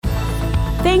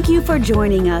Thank you for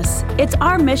joining us. It's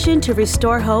our mission to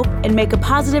restore hope and make a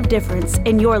positive difference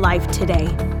in your life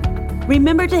today.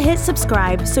 Remember to hit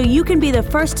subscribe so you can be the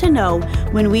first to know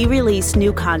when we release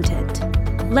new content.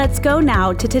 Let's go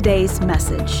now to today's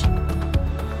message.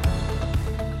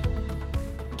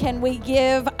 Can we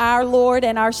give our Lord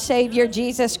and our Savior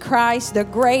Jesus Christ the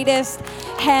greatest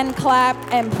hand clap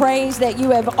and praise that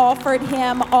you have offered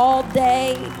him all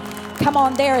day? Come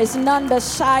on, there is none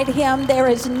beside him. There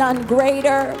is none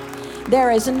greater.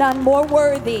 There is none more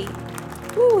worthy.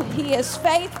 Ooh, he is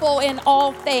faithful in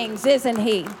all things, isn't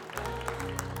he?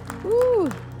 Ooh.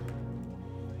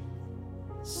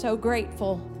 So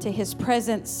grateful to his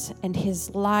presence and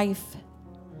his life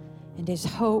and his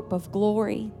hope of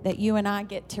glory that you and I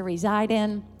get to reside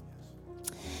in.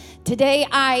 Today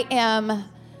I am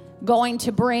going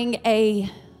to bring a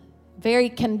very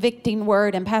convicting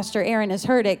word, and Pastor Aaron has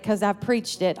heard it because I've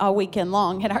preached it all weekend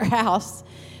long at our house.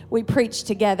 We preach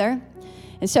together.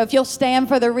 And so if you'll stand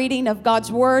for the reading of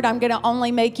God's word, I'm going to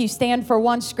only make you stand for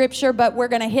one scripture, but we're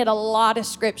going to hit a lot of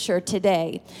scripture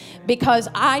today because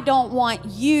I don't want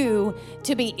you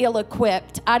to be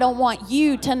ill-equipped. I don't want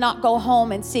you to not go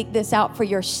home and seek this out for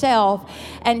yourself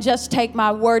and just take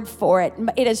my word for it.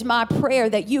 It is my prayer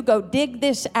that you go dig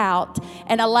this out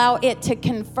and allow it to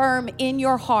confirm in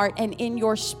your heart and in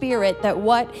your spirit that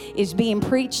what is being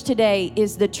preached today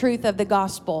is the truth of the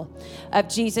gospel of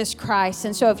Jesus Christ.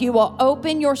 And so if you will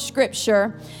open your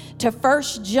scripture to 1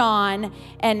 John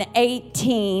and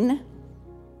 18.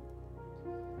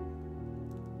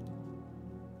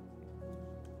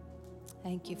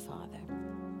 Thank you, Father.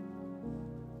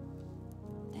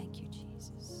 Thank you,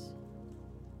 Jesus.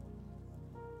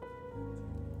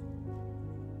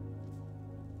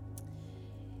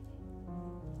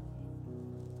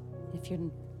 If you're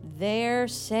there,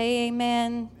 say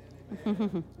amen.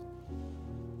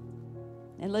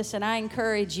 And listen, I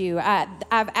encourage you.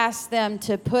 I've asked them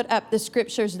to put up the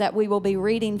scriptures that we will be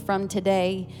reading from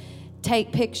today.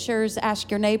 Take pictures.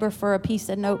 Ask your neighbor for a piece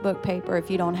of notebook paper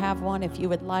if you don't have one, if you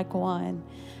would like one.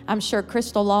 I'm sure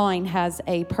Crystal Lawing has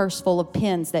a purse full of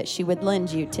pens that she would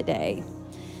lend you today.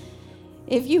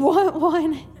 If you want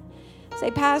one,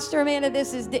 say, Pastor Amanda,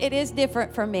 it is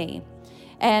different for me.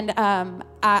 And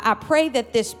I pray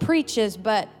that this preaches,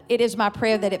 but it is my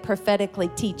prayer that it prophetically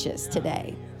teaches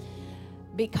today.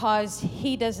 Because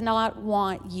he does not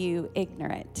want you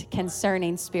ignorant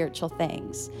concerning spiritual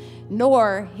things,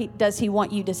 nor does he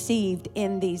want you deceived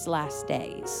in these last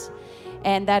days.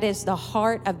 And that is the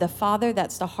heart of the Father.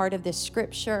 That's the heart of this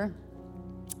scripture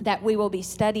that we will be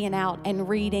studying out and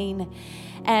reading.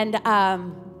 And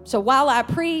so while I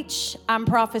preach, I'm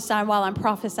prophesying. While I'm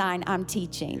prophesying, I'm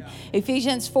teaching. Yeah.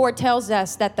 Ephesians 4 tells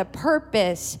us that the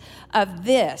purpose of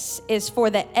this is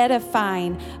for the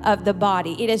edifying of the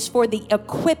body. It is for the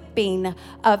equipping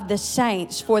of the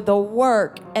saints, for the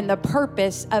work and the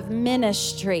purpose of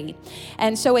ministry.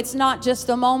 And so it's not just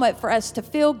a moment for us to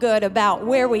feel good about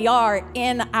where we are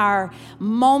in our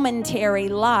momentary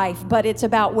life, but it's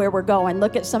about where we're going.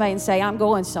 Look at somebody and say, I'm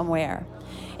going somewhere.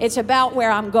 It's about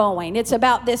where I'm going. It's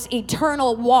about this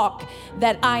eternal walk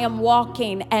that I am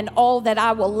walking and all that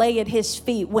I will lay at his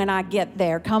feet when I get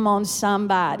there. Come on,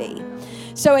 somebody.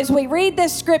 So as we read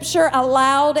this scripture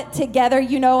aloud together,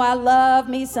 you know I love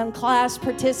me some class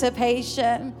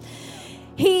participation.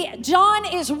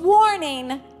 John is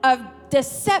warning of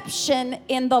deception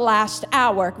in the last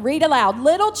hour. Read aloud.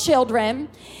 Little children,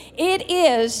 it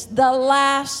is the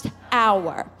last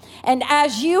hour. And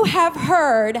as you have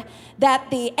heard that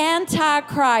the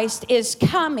Antichrist is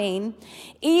coming,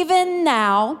 even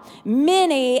now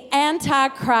many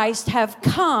Antichrists have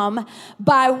come,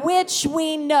 by which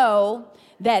we know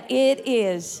that it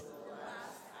is.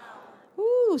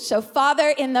 So Father,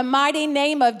 in the mighty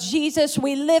name of Jesus,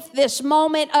 we lift this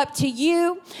moment up to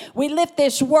you. We lift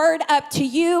this word up to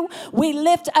you. We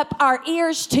lift up our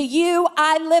ears to you.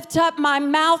 I lift up my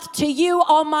mouth to you,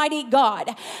 Almighty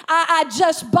God. I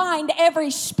just bind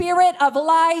every spirit of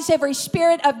lies, every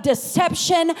spirit of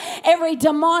deception, every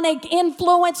demonic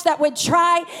influence that would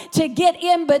try to get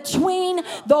in between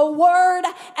the word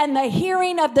and the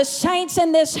hearing of the saints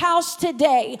in this house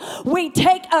today. We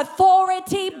take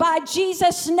authority by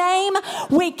Jesus' name.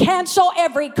 We cancel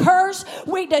every curse.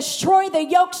 We destroy the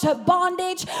yokes of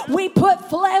bondage. We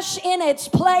put flesh in its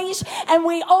place, and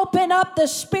we open up the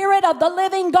Spirit of the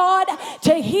living God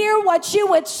to hear what you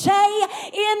would say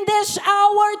in this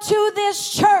hour to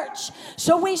this church.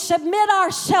 So we submit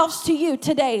ourselves to you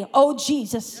today, oh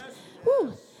Jesus.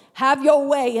 Woo. Have your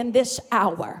way in this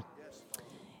hour.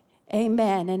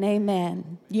 Amen and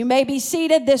amen. You may be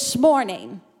seated this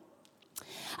morning.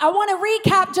 I want to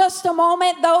recap just a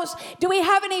moment. Do we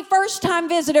have any first-time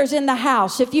visitors in the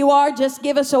house? If you are, just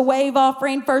give us a wave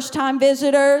offering, first-time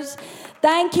visitors.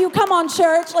 Thank you. Come on,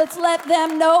 church. Let's let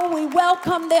them know we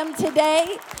welcome them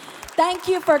today. Thank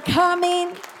you for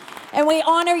coming, and we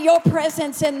honor your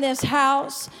presence in this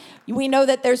house. We know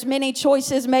that there's many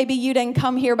choices. Maybe you didn't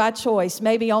come here by choice,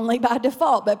 maybe only by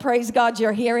default, but praise God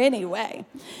you're here anyway.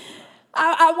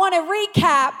 I want to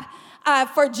recap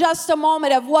for just a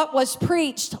moment of what was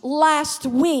preached last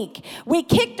week. We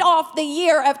kicked off the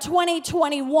year of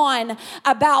 2021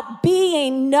 about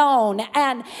being known,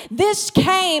 and this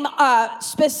came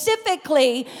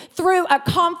specifically through a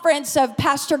conference of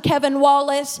Pastor Kevin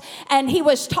Wallace, and he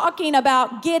was talking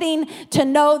about getting to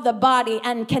know the body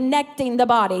and connecting the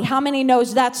body. How many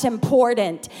knows that's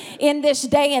important in this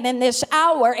day and in this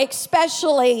hour,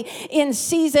 especially in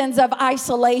seasons of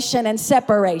isolation and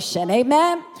separation?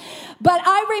 Amen. But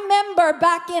I remember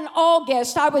back in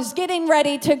August, I was getting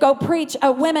ready to go preach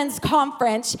a women's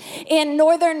conference in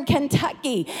northern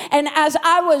Kentucky. And as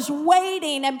I was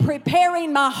waiting and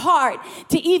preparing my heart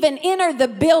to even enter the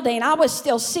building, I was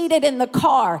still seated in the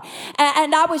car.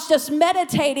 And I was just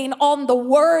meditating on the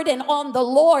word and on the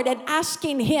Lord and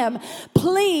asking him,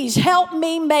 please help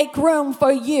me make room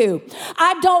for you.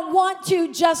 I don't want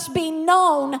to just be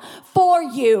known for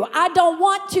you. I don't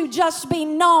want to just be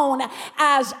known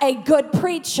as a good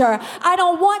preacher. I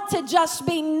don't want to just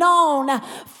be known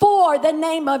for the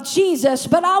name of Jesus,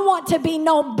 but I want to be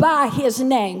known by his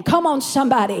name. Come on,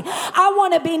 somebody. I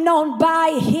want to be known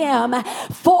by him,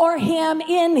 for him,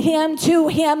 in him, to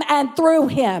him, and through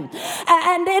him.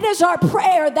 And it is our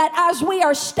prayer that as we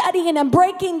are studying and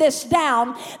breaking this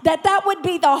down, that would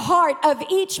be the heart of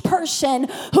each person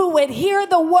who would hear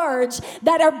the words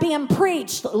that are being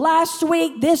preached last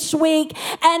week, this week,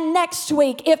 and next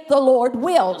week, if the Lord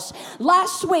wills.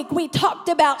 Last week, we talked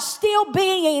about still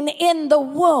being in the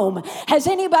womb. Has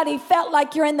anybody felt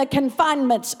like you're in the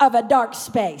confinements of a dark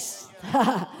space?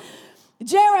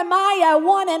 Jeremiah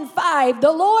 1:5,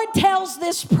 the Lord tells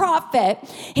this prophet,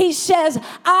 he says,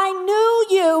 I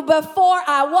knew you before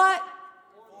I what?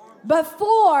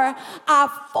 Before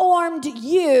I formed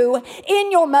you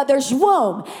in your mother's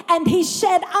womb. And he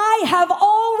said, I have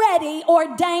already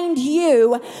ordained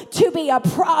you to be a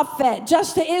prophet.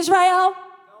 Just to Israel?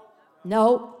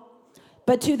 No,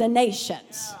 but to the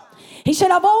nations. He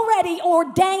said, I've already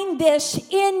ordained this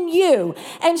in you.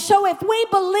 And so if we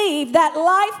believe that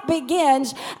life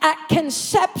begins at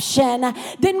conception,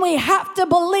 then we have to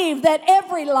believe that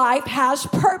every life has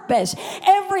purpose.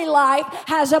 Every life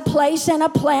has a place and a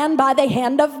plan by the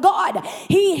hand of God.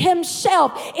 He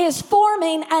himself is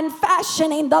forming and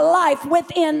fashioning the life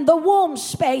within the womb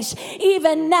space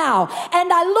even now.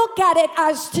 And I look at it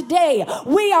as today,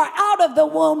 we are out of the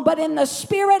womb, but in the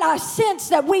spirit, I sense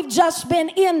that we've just been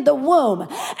in the womb.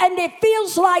 And it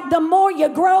feels like the more you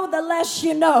grow, the less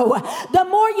you know. The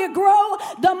more you grow,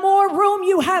 the more room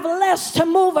you have less to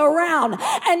move around.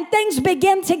 And things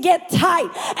begin to get tight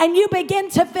and you begin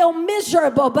to feel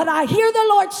miserable. But I hear the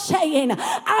Lord saying,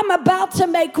 I'm about to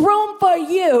make room for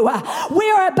you. We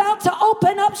are about to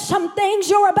open up some things.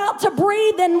 You're about to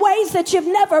breathe in ways that you've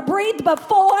never breathed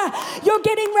before. You're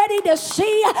getting ready to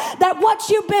see that what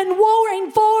you've been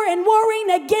warring for and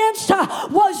worrying against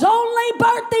was only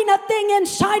birthing a thing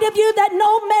inside of you that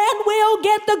no man will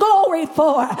get the glory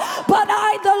for. But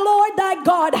I, the Lord thy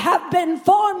God, have been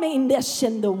forming this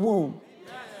in the womb.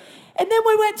 And then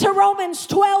we went to Romans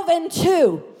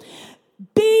 12:2.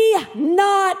 Be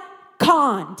not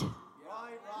conned.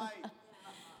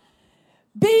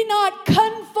 Be not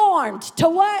conformed to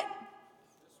what?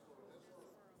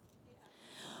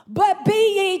 But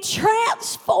be ye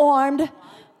transformed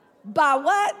by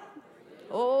what?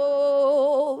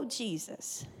 Oh,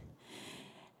 Jesus.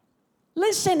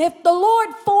 Listen, if the Lord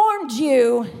formed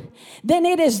you, then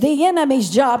it is the enemy's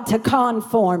job to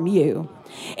conform you.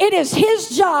 It is his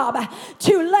job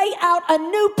to lay out a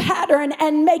new pattern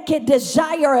and make it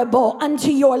desirable unto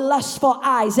your lustful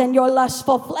eyes and your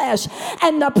lustful flesh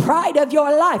and the pride of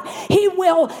your life. He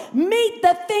will meet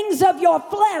the things of your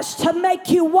flesh to make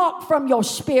you walk from your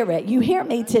spirit. You hear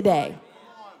me today?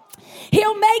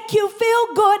 He'll make you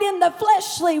feel good in the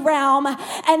fleshly realm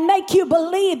and make you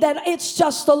believe that it's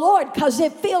just the Lord because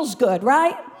it feels good,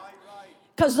 right?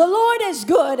 because the Lord is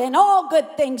good and all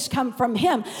good things come from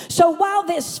him. So while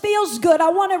this feels good, I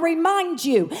want to remind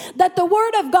you that the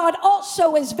word of God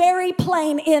also is very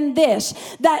plain in this,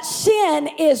 that sin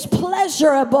is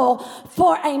pleasurable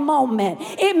for a moment.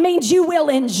 It means you will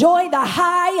enjoy the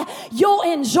high. You'll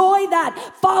enjoy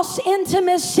that false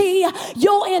intimacy.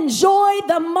 You'll enjoy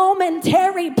the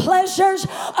momentary pleasures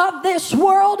of this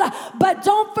world. But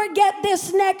don't forget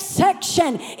this next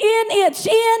section. In its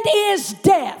end is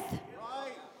death.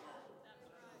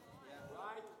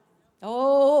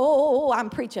 Oh, I'm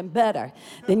preaching better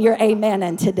than your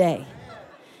amen today.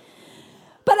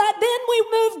 But then we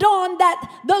moved on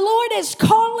that the Lord is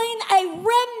calling a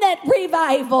remnant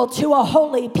revival to a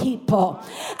holy people.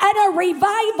 And a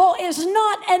revival is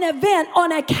not an event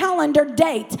on a calendar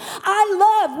date.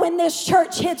 I love when this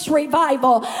church hits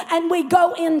revival and we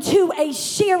go into a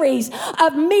series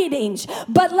of meetings.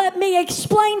 But let me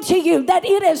explain to you that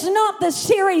it is not the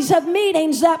series of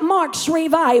meetings that marks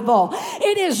revival.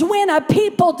 It is when a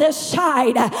people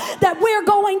decide that we're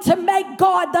going to make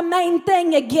God the main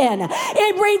thing again.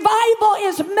 Revival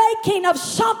is making of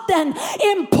something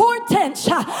important.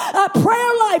 A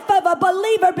prayer life of a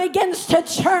believer begins to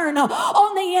churn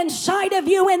on the inside of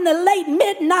you in the late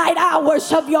midnight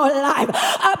hours of your life.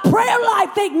 A prayer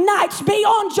life ignites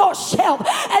beyond yourself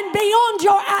and beyond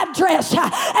your address,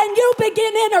 and you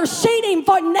begin interceding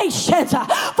for nations.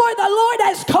 For the Lord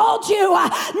has called you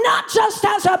not just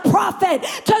as a prophet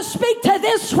to speak to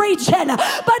this region,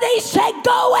 but he said,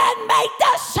 go and make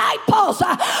disciples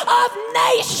of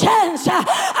nations.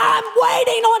 I'm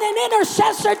waiting on an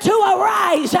intercessor to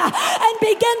arise and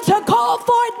begin to call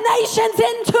forth nations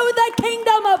into the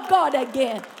kingdom of God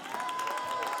again.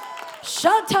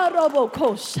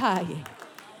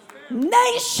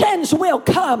 Nations will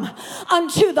come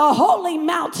unto the holy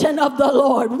mountain of the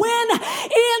Lord. When?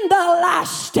 In the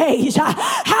last days.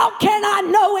 How can I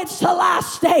know it's the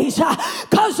last days?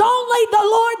 Because only the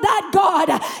Lord that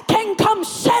God can come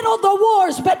settle the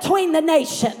wars between the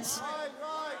nations.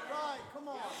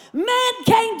 Men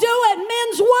can't do it.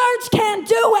 Men's words can't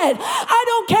do it. I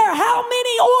don't care how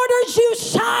many orders you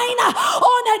sign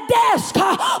on a desk.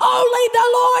 Only the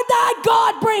Lord thy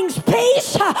God brings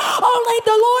peace. Only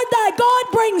the Lord thy God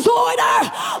brings order.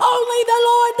 Only the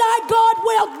Lord thy God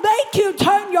will make you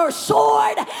turn your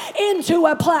sword into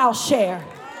a plowshare.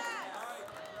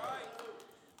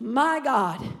 My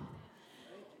God.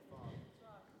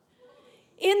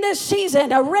 In this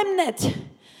season, a remnant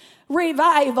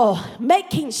revival,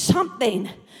 making something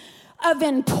of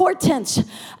importance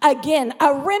again.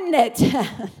 A remnant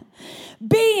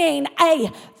being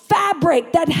a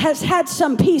fabric that has had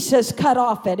some pieces cut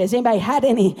off it. Has anybody had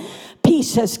any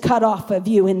pieces cut off of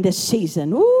you in this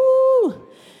season? Ooh.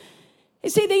 You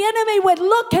see, the enemy would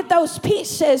look at those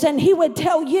pieces and he would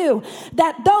tell you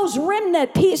that those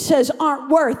remnant pieces aren't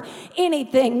worth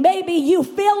anything. Maybe you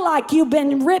feel like you've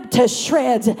been ripped to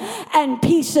shreds and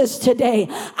pieces today.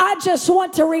 I just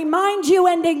want to remind you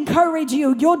and encourage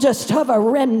you, you're just of a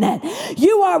remnant.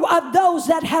 You are of those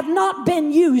that have not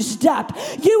been used up.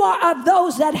 You are of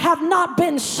those that have not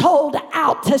been sold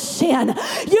out to sin.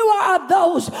 You are of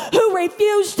those who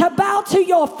refuse to bow to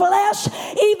your flesh,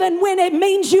 even when it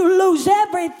means you lose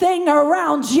everything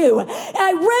around you. A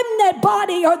remnant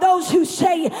body are those who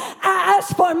say,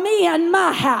 as for me and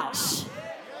my house.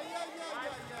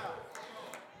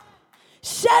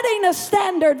 Setting a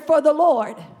standard for the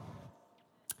Lord.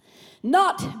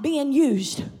 Not being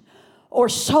used or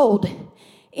sold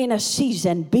in a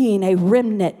season. Being a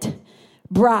remnant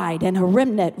bride and a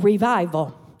remnant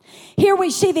revival. Here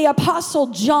we see the Apostle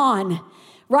John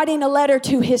writing a letter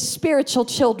to his spiritual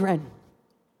children.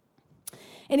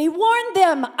 And he warned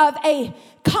them of a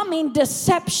coming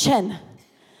deception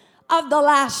of the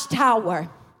last hour.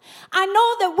 I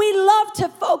know that we love to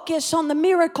focus on the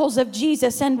miracles of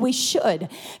Jesus, and we should,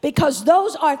 because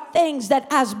those are things that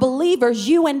as believers,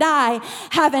 you and I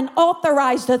have an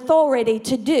authorized authority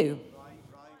to do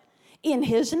in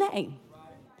his name.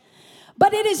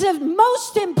 But it is of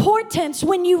most importance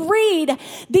when you read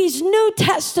these New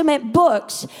Testament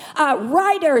books,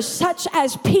 writers such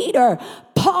as Peter,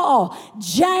 Paul,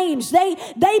 James, they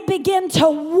begin to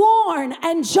warn,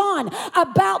 and John,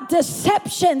 about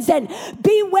deceptions and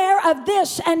beware of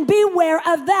this and beware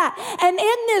of that. And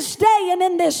in this day and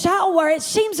in this hour, it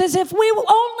seems as if we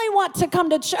only want to come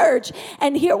to church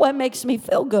and hear what makes me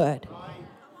feel good.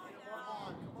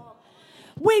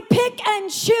 We pick and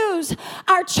choose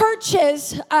our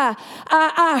churches.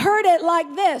 I heard it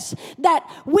like this, that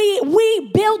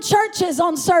we build churches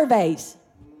on surveys.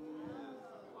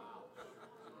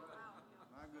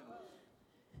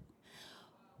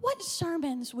 What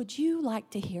sermons would you like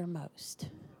to hear most?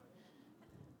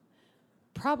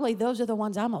 probably those are the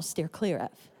ones I'm going to steer clear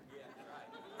of.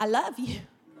 I love you.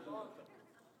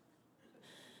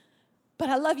 But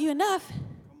I love you enough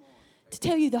to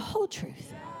tell you the whole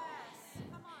truth.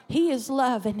 He is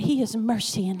love and He is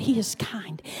mercy and He is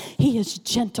kind. He is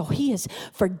gentle. He is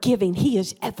forgiving. He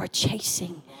is ever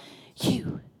chasing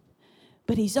you.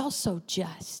 But He's also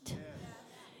just.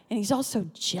 And He's also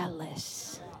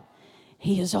jealous.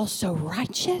 He is also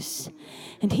righteous.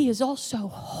 And He is also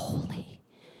holy.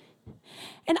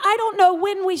 And I don't know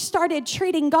when we started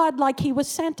treating God like He was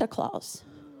Santa Claus.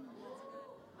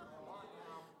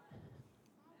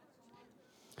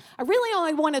 I really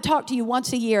only want to talk to you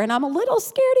once a year, and I'm a little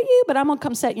scared of you, but I'm going to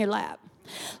come sit in your lap.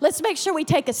 Let's make sure we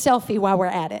take a selfie while we're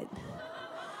at it.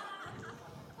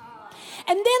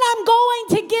 And then I'm going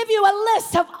to give you a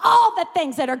list of all the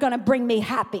things that are going to bring me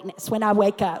happiness when I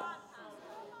wake up.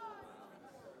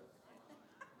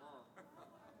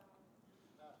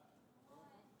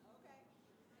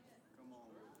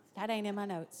 That ain't in my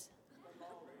notes.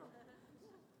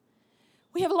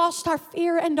 We have lost our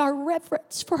fear and our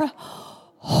reverence for a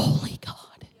holy God.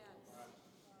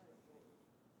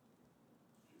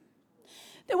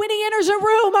 That when He enters a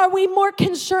room, are we more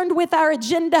concerned with our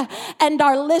agenda and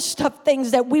our list of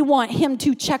things that we want Him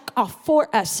to check off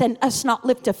for us, and us not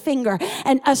lift a finger,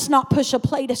 and us not push a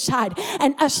plate aside,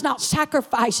 and us not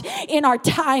sacrifice in our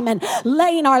time and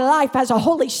laying our life as a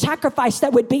holy sacrifice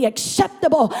that would be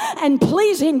acceptable and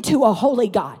pleasing to a holy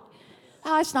God?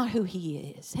 Oh, that's not who He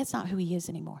is. That's not who He is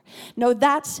anymore. No,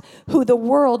 that's who the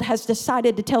world has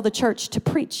decided to tell the church to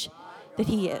preach that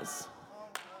He is.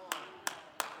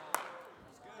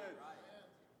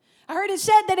 I heard it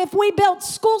said that if we built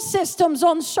school systems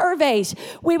on surveys,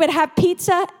 we would have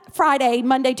pizza Friday,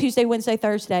 Monday, Tuesday, Wednesday,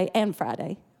 Thursday, and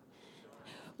Friday.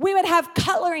 We would have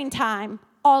coloring time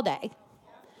all day.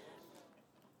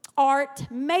 Art,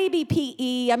 maybe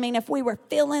PE. I mean, if we were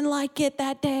feeling like it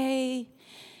that day.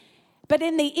 But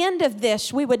in the end of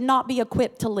this, we would not be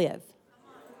equipped to live.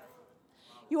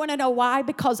 You want to know why?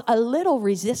 Because a little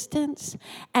resistance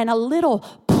and a little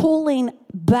pulling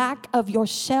back of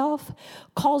yourself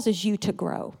causes you to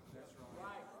grow.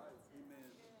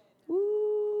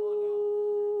 Ooh,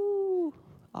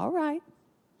 all right.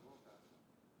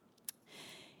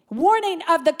 Warning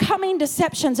of the coming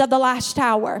deceptions of the last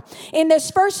hour. In this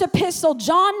first epistle,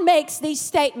 John makes these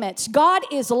statements. God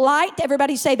is light.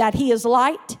 Everybody say that. He is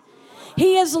light.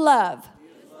 He is love.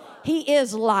 He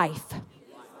is life.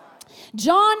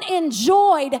 John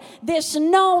enjoyed this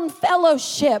known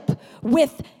fellowship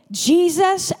with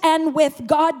Jesus and with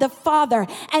God the Father.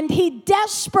 And he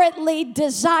desperately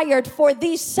desired for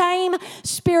these same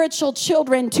spiritual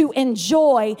children to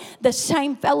enjoy the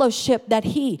same fellowship that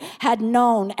he had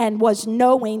known and was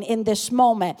knowing in this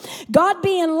moment. God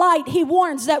being light, he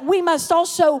warns that we must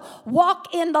also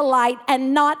walk in the light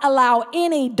and not allow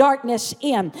any darkness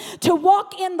in. To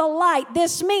walk in the light,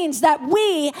 this means that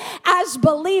we as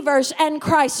believers and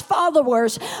Christ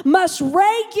followers must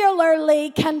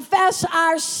regularly confess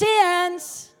our sins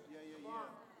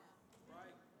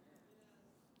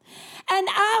and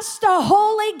ask the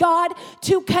Holy God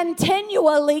to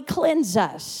continually cleanse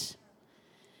us.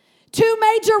 Two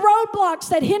major roadblocks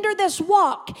that hinder this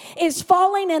walk is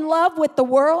falling in love with the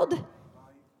world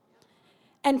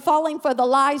and falling for the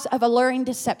lies of alluring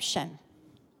deception.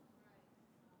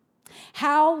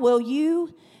 How will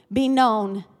you be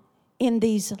known in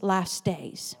these last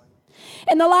days?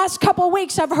 In the last couple of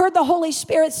weeks, I've heard the Holy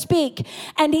Spirit speak,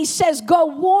 and he says, go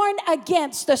warn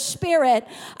against the spirit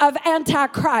of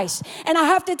Antichrist. And I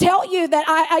have to tell you that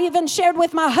I even shared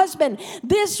with my husband,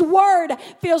 this word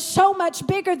feels so much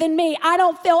bigger than me. I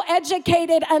don't feel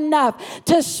educated enough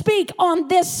to speak on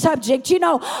this subject. You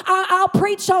know, I'll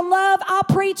preach on love, I'll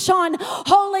preach on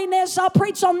holiness, I'll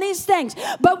preach on these things.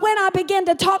 But when I begin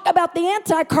to talk about the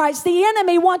Antichrist, the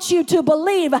enemy wants you to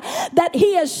believe that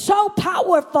he is so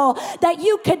powerful that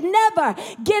you could never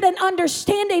get an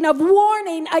understanding of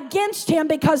warning against him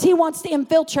because he wants to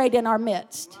infiltrate in our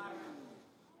midst.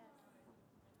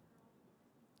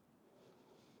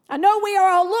 I know we are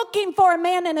all looking for a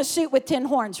man in a suit with 10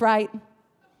 horns, right?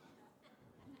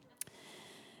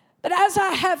 But as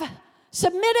I have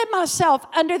submitted myself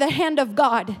under the hand of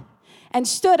God and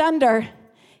stood under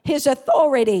his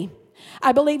authority,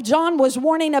 I believe John was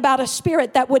warning about a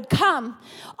spirit that would come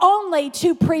only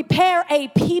to prepare a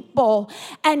people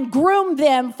and groom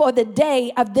them for the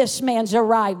day of this man's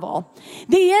arrival.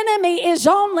 The enemy is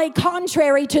only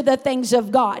contrary to the things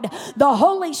of God. The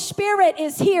Holy Spirit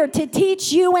is here to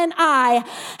teach you and I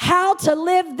how to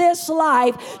live this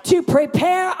life, to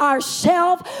prepare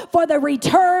ourselves for the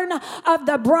return of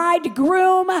the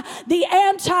bridegroom. The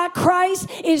Antichrist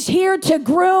is here to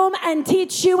groom and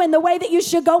teach you in the way that you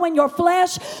should go in your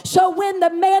flesh. So when the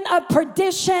man of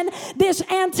perdition, this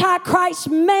Antichrist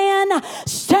man,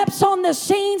 steps on the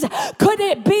scenes, could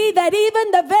it be that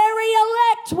even the very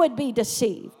elect would be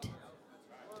deceived?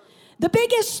 The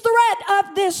biggest threat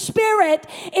of this spirit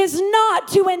is not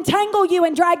to entangle you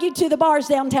and drag you to the bars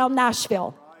downtown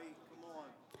Nashville.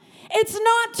 It's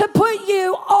not to put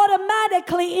you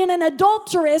automatically in an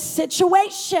adulterous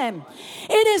situation.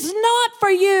 It is not for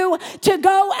you to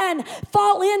go and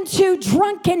fall into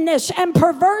drunkenness and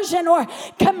perversion or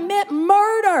commit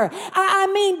murder. I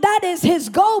mean, that is his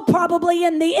goal probably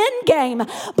in the end game.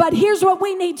 But here's what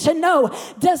we need to know.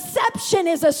 Deception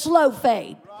is a slow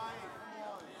fade.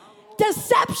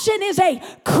 Deception is a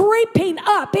creeping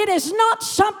up. It is not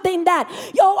something that,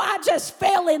 I just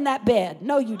fell in that bed.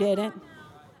 No, you didn't.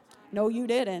 No, you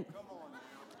didn't.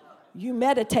 You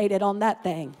meditated on that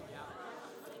thing.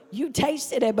 You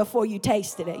tasted it before you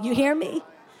tasted it. You hear me?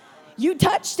 You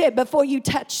touched it before you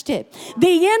touched it.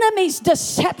 The enemy's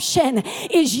deception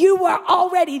is you were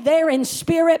already there in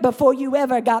spirit before you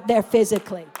ever got there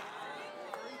physically.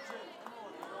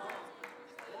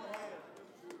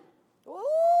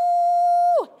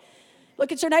 Ooh.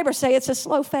 Look at your neighbor, say, it's a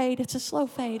slow fade, it's a slow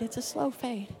fade, it's a slow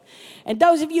fade. And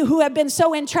those of you who have been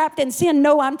so entrapped in sin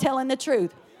know I'm telling the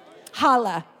truth.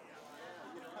 Holla.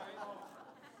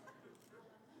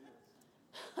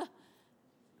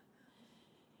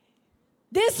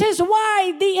 This is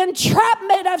why the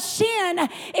entrapment of sin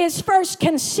is first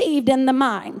conceived in the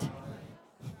mind.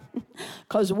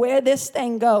 Because where this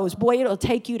thing goes, boy, it'll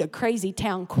take you to crazy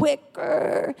town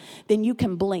quicker than you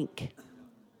can blink.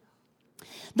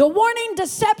 The warning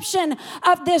deception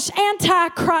of this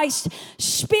Antichrist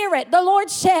spirit, the Lord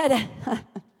said,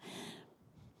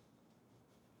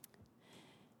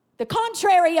 the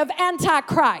contrary of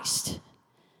Antichrist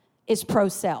is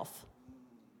pro-self.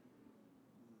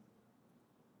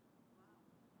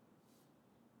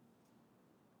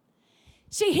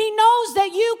 See, he knows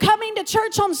that you coming to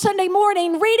church on Sunday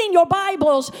morning, reading your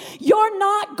Bibles, you're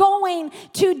not going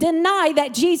to deny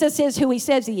that Jesus is who he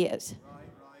says he is.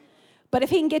 But if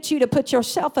he can get you to put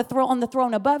yourself on the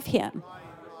throne above him.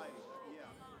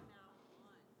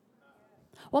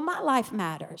 Well, my life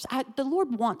matters. The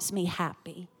Lord wants me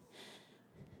happy.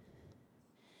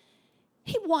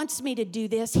 He wants me to do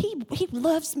this. He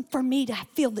loves for me to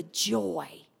feel the joy.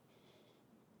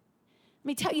 Let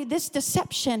me tell you, this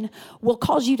deception will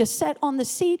cause you to sit on the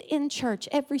seat in church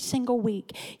every single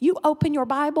week. You open your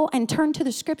Bible and turn to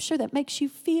the scripture that makes you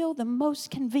feel the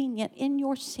most convenient in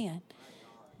your sin.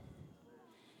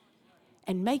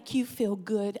 And make you feel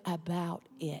good about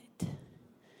it.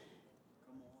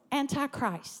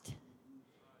 Antichrist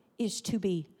is to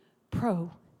be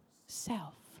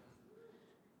pro-self.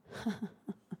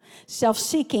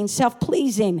 Self-seeking,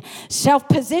 self-pleasing,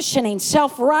 self-positioning,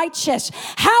 self-righteous.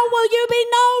 How will you be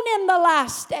known in the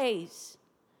last days?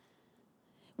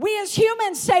 We as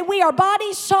humans say we are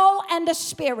body, soul, and a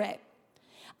spirit.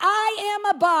 I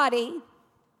am a body.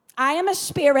 I am a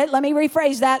spirit. Let me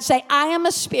rephrase that. Say, I am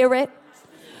a spirit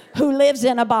who lives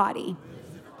in a body.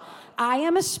 I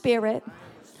am a spirit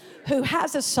who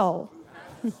has a soul,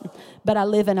 but I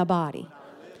live in a body.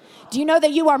 Do you know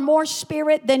that you are more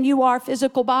spirit than you are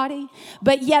physical body?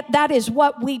 But yet that is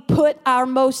what we put our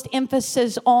most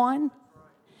emphasis on.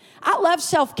 I love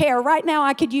self-care. Right now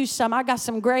I could use some. I got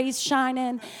some grays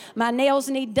shining. My nails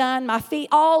need done. My feet,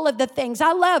 all of the things.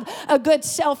 I love a good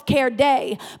self-care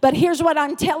day. But here's what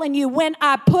I'm telling you. When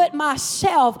I put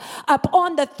myself up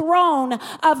on the throne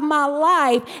of my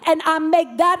life and I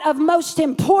make that of most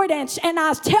importance and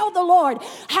I tell the Lord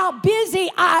how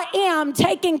busy I am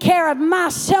taking care of my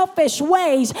selfish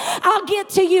ways, I'll get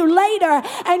to you later,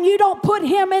 and you don't put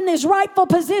him in his rightful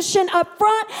position up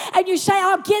front and you say,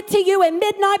 I'll get to you at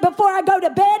midnight before I go to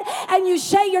bed, and you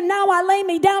say, you're now I lay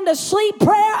me down to sleep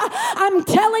prayer. I'm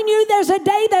telling you, there's a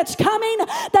day that's coming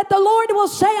that the Lord will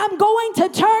say, I'm going to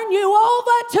turn you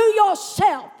over to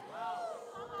yourself.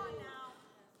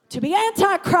 To be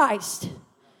Antichrist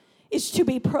is to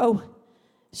be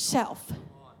pro-self.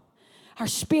 Our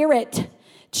spirit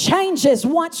changes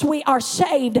once we are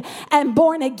saved and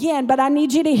born again. But I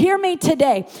need you to hear me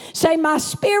today. Say, my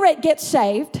spirit gets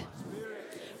saved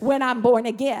when I'm born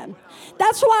again.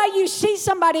 That's why you see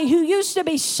somebody who used to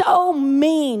be so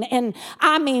mean, and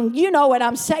I mean, you know what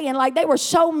I'm saying, like they were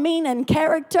so mean in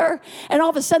character, and all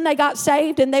of a sudden they got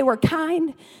saved and they were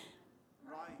kind.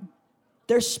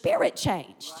 Their spirit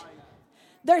changed.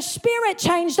 Their spirit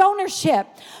changed ownership.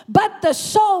 But the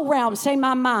soul realm, say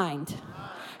my mind,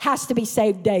 has to be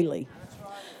saved daily.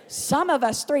 Some of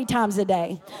us 3 times a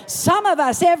day. Some of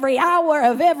us every hour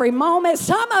of every moment.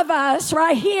 Some of us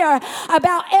right here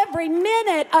about every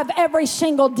minute of every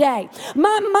single day.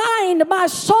 My mind, my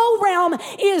soul realm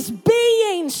is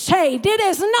being saved. It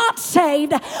is not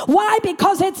saved. Why?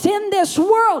 Because it's in this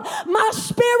world. My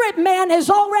spirit man has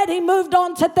already moved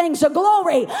on to things of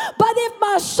glory. But if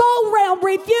my soul realm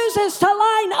refuses to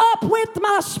line up with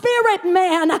my spirit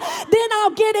man, then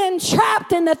I'll get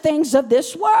entrapped in the things of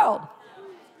this world.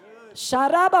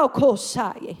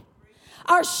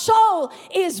 Our soul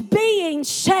is being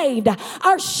saved.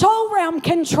 Our soul realm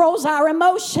controls our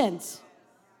emotions.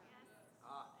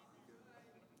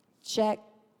 Check.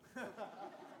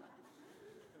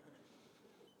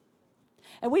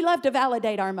 And we love to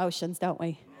validate our emotions, don't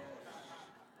we?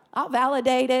 I'll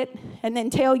validate it and then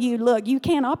tell you, look, you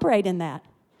can't operate in that.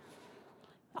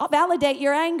 I'll validate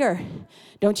your anger.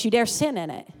 Don't you dare sin in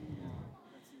it.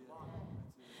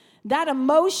 That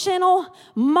emotional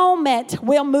moment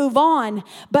will move on,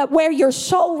 but where your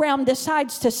soul realm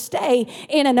decides to stay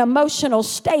in an emotional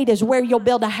state is where you'll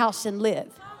build a house and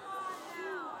live.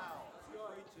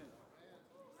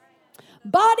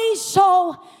 Body,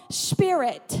 soul,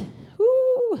 spirit.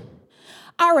 Ooh.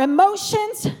 Our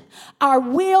emotions, our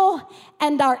will,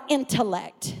 and our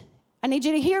intellect. I need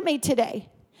you to hear me today.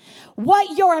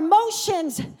 What your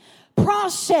emotions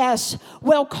process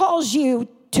will cause you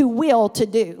to will to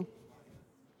do.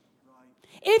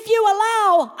 If you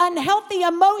allow unhealthy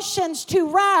emotions to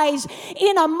rise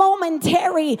in a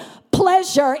momentary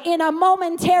pleasure, in a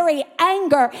momentary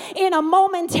anger, in a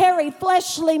momentary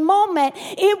fleshly moment,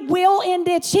 it will in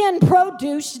its end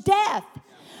produce death.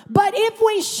 But if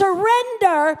we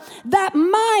surrender that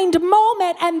mind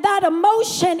moment and that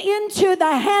emotion into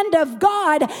the hand of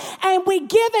God, and we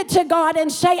give it to God and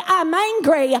say, I'm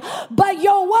angry, but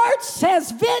your word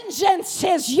says, vengeance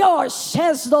is yours,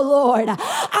 says the Lord.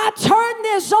 I turn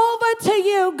this over to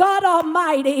you, God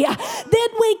Almighty. Then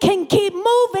we can keep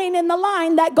moving in the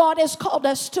line that God has called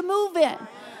us to move in.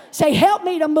 Say, help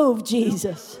me to move,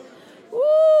 Jesus.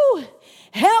 Woo.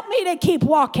 Help me to keep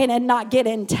walking and not get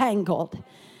entangled.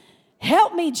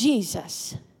 Help me,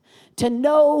 Jesus, to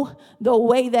know the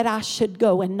way that I should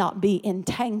go and not be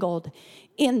entangled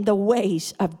in the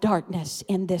ways of darkness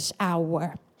in this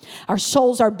hour. Our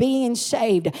souls are being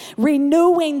saved,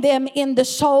 renewing them in the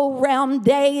soul realm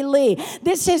daily.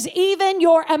 This is even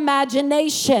your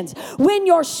imaginations. When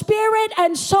your spirit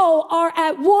and soul are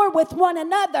at war with one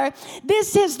another,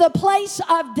 this is the place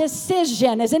of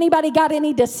decision. Has anybody got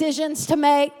any decisions to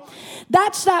make?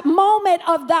 That's that moment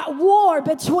of that war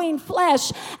between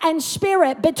flesh and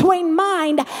spirit, between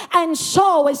mind and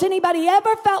soul. Has anybody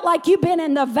ever felt like you've been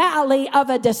in the valley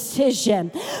of a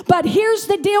decision? But here's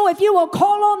the deal. If you will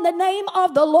call on the name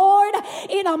of the Lord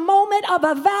in a moment of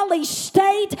a valley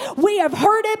state, we have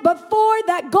heard it before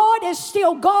that God is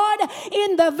still God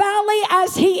in the valley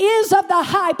as he is of the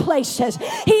high places.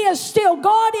 He is still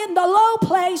God in the low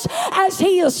place as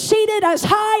he is seated as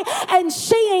high and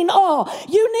seeing all.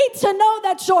 You need to know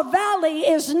that your valley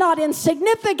is not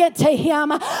insignificant to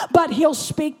him, but he'll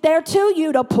speak there to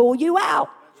you to pull you out.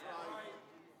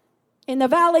 In the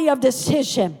valley of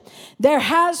decision, there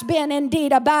has been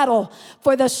indeed a battle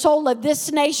for the soul of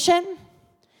this nation.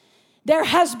 There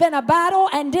has been a battle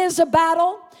and is a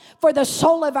battle for the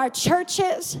soul of our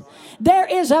churches. There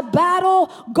is a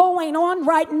battle going on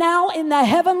right now in the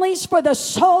heavenlies for the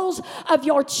souls of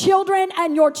your children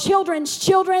and your children's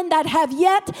children that have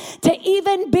yet to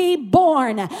even be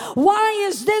born. Why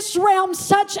is this realm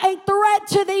such a threat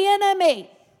to the enemy?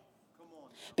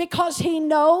 Because he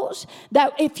knows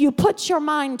that if you put your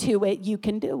mind to it, you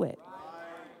can do it.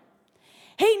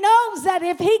 He knows that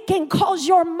if he can cause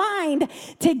your mind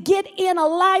to get in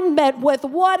alignment with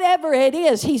whatever it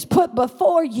is he's put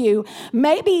before you,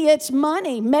 maybe it's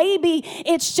money, maybe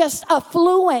it's just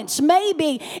affluence,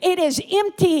 maybe it is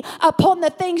empty upon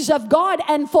the things of God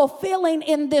and fulfilling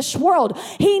in this world.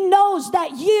 He knows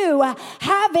that you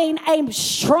having a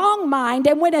strong mind,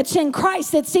 and when it's in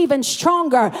Christ, it's even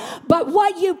stronger. But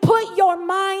what you put your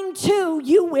mind to,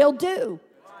 you will do.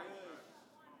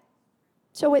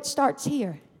 So it starts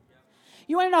here.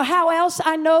 You want to know how else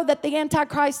I know that the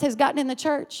Antichrist has gotten in the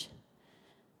church?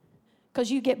 Because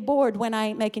you get bored when I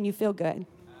ain't making you feel good.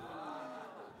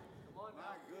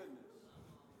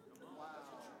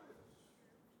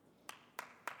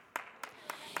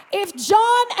 If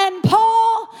John and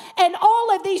Paul and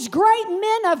all of these great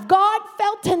men of God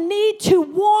felt a need to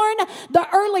warn the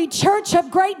early church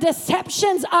of great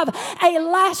deceptions of a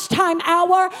last time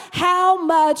hour, how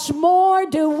much more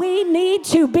do we need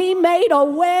to be made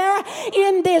aware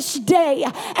in this day?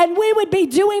 And we would be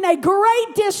doing a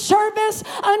great disservice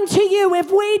unto you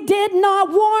if we did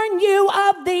not warn you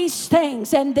of these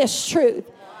things and this truth.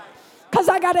 Because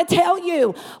I got to tell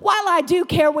you, while I do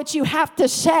care what you have to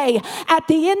say, at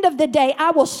the end of the day,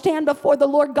 I will stand before the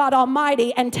Lord God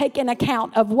Almighty and take an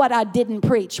account of what I didn't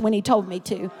preach when He told me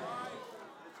to.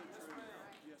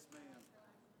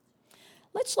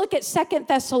 Let's look at 2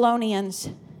 Thessalonians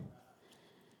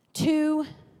 2,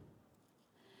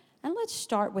 and let's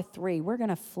start with 3. We're going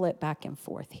to flip back and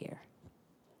forth here.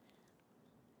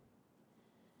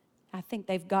 I think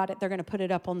they've got it. They're going to put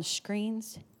it up on the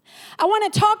screens. I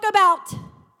want to talk about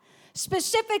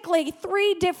specifically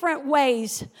 3 different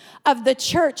ways of the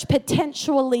church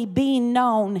potentially being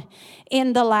known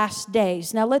in the last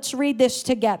days. Now let's read this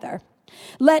together.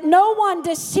 Let no one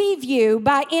deceive you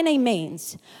by any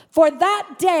means, for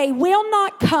that day will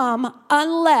not come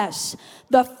unless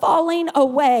the falling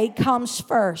away comes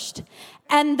first,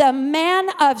 and the man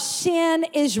of sin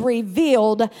is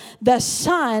revealed, the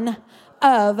son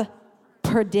of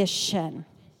perdition.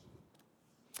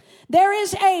 There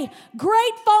is a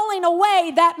great falling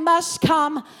away that must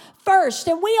come first.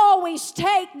 And we always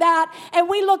take that and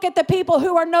we look at the people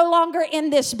who are no longer in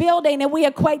this building and we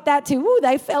equate that to, ooh,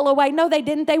 they fell away. No, they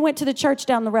didn't. They went to the church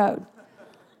down the road.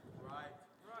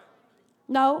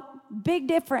 No, big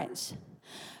difference.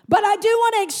 But I do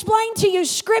want to explain to you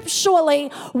scripturally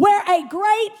where a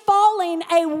great falling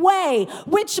away,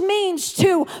 which means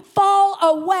to fall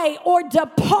away or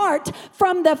depart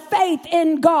from the faith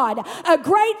in God. A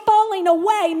great falling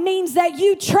away means that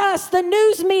you trust the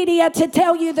news media to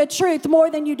tell you the truth more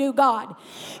than you do God.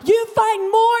 You find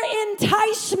more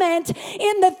enticement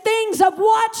in the things of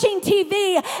watching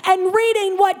TV and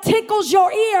reading what tickles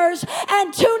your ears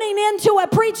and tuning into a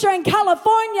preacher in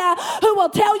California who will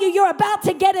tell you you're about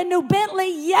to get a new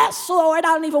Bentley. Yes, Lord,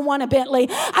 I don't even want a Bentley.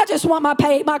 I just want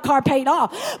my car paid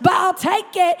off. But I'll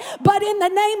take it. But in the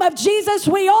name of Jesus,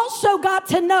 we also got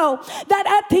to know that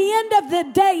at the end of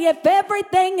the day, if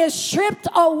everything is stripped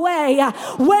away,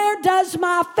 where does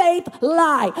my faith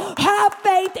lie? Have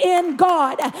faith in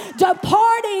God.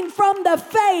 Departing from the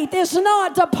faith is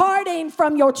not departing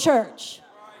from your church.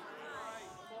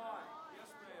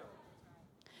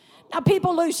 Now,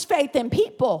 people lose faith in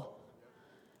people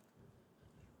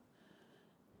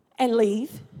and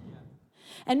leave.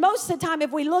 And most of the time,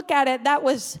 if we look at it, that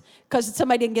was because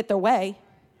somebody didn't get their way.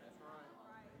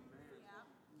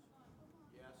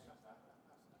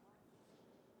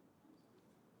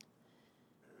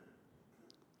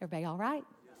 Everybody all right?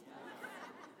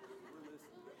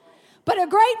 But a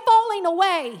great falling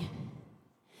away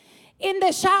in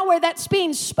this hour that's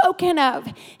being spoken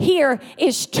of here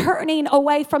is turning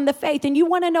away from the faith. And you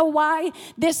want to know why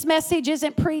this message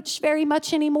isn't preached very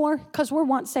much anymore? Because we're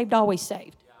once saved, always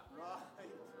saved.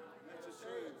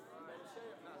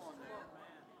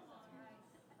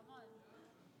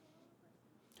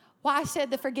 Well, I said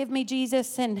the forgive me,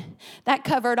 Jesus, and that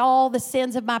covered all the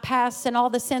sins of my past and all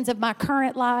the sins of my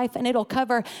current life, and it'll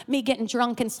cover me getting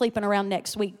drunk and sleeping around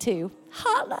next week too.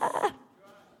 Holla!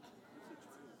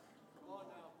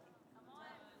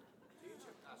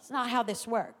 It's not how this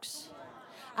works.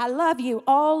 I love you,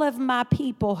 all of my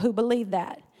people who believe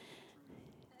that.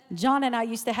 John and I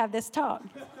used to have this talk.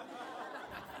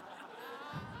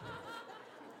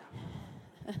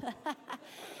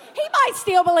 He might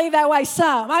still believe that way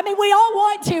some. I mean, we all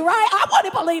want to, right? I want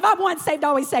to believe I'm once saved,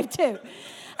 always saved too. Ain't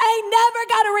never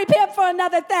got to repent for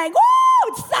another thing.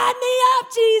 Woo! Sign me up,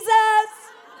 Jesus.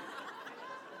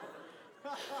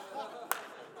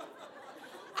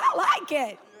 I like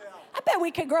it. I bet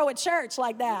we could grow a church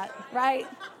like that, right?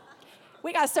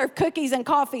 We got to serve cookies and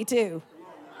coffee too.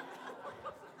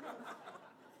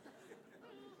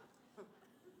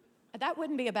 That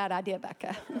wouldn't be a bad idea,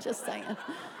 Becca. I'm just saying.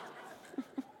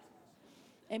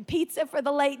 And pizza for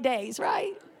the late days,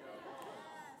 right?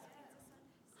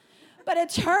 But a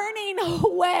turning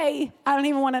away, I don't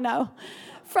even want to know,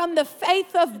 from the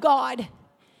faith of God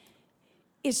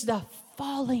is the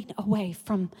falling away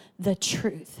from the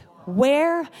truth.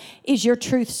 Where is your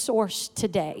truth source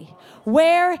today?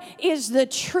 Where is the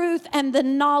truth and the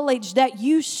knowledge that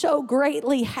you so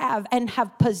greatly have and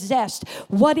have possessed?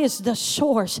 What is the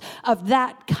source of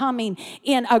that coming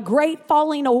in? A great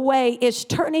falling away is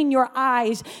turning your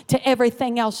eyes to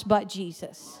everything else but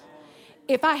Jesus.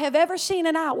 If I have ever seen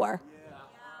an hour,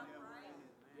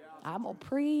 I'm going to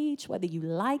preach whether you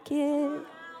like it.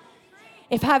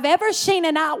 If I've ever seen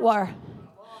an hour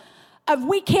of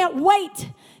we can't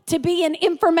wait to be in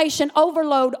information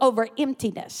overload over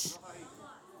emptiness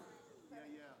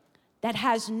that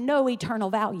has no eternal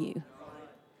value.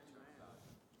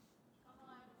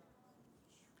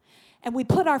 And we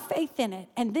put our faith in it.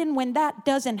 And then when that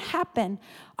doesn't happen,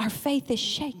 our faith is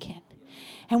shaken.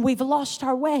 And we've lost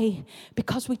our way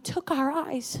because we took our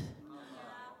eyes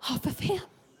off of Him.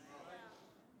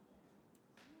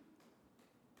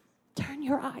 Turn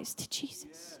your eyes to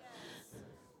Jesus.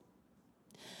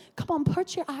 Come on,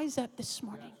 put your eyes up this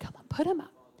morning. Come on, put them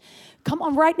up. Come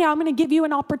on, right now, I'm going to give you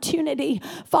an opportunity.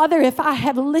 Father, if I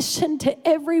have listened to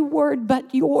every word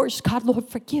but yours, God, Lord,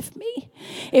 forgive me.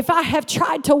 If I have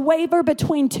tried to waver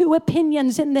between two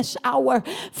opinions in this hour,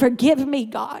 forgive me,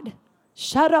 God.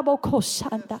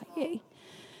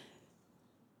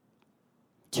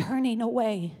 Turning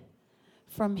away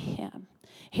from Him.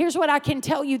 Here's what I can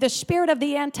tell you. The spirit of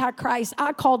the Antichrist,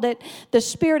 I called it the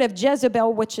spirit of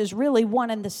Jezebel, which is really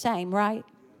one and the same, right?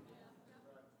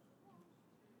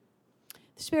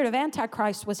 The spirit of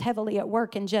Antichrist was heavily at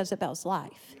work in Jezebel's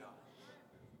life.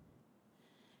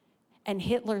 And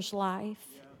Hitler's life.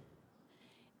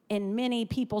 And many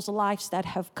people's lives that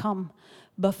have come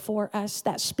before us.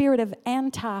 That spirit of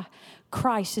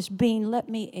Antichrist is being, let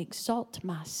me exalt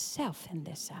myself in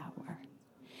this hour.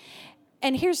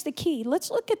 And here's the key.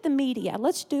 Let's look at the media.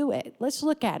 Let's do it. Let's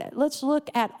look at it. Let's look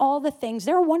at all the things.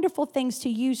 There are wonderful things to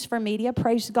use for media.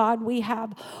 Praise God. We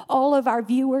have all of our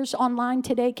viewers online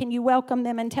today. Can you welcome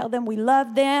them and tell them we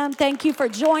love them? Thank you for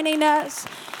joining us.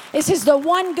 This is the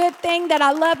one good thing that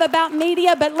I love about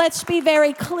media, but let's be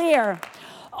very clear.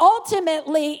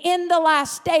 Ultimately, in the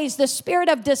last days, the spirit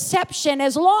of deception,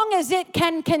 as long as it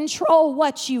can control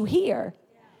what you hear,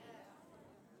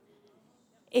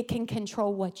 it can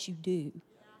control what you do.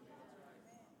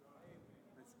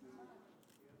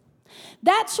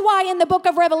 That's why in the book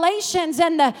of Revelations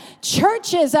and the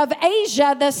churches of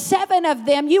Asia, the 7 of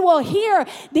them, you will hear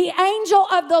the angel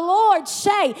of the Lord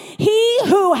say, he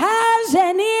who has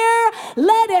an ear,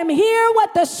 let him hear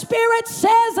what the Spirit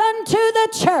says unto the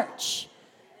church.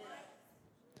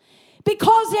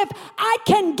 Because if I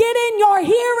can get in your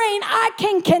hearing, I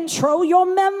can control your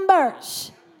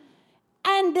members.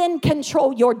 And then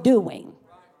control your doing.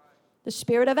 The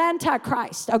spirit of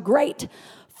Antichrist, a great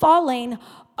falling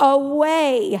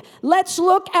away. Let's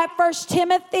look at 1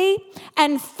 Timothy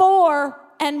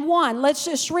 4:1. Let's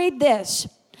just read this.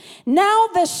 Now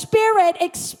the Spirit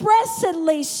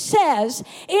expressly says,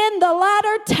 in the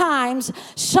latter times,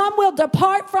 some will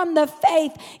depart from the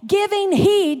faith, giving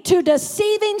heed to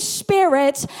deceiving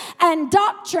spirits and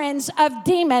doctrines of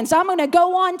demons. I'm going to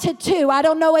go on to 2. I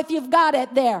don't know if you've got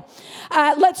it there.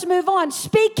 Let's move on.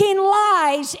 Speaking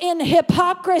lies in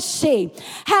hypocrisy,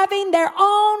 having their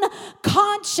own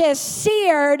conscience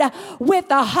seared with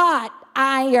a hot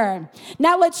iron.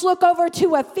 Now let's look over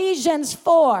to Ephesians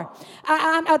 4.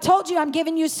 I told you I'm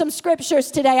giving you some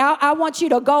scriptures today. I want you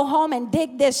to go home and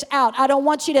dig this out. I don't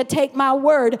want you to take my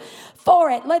word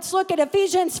for it. Let's look at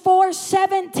Ephesians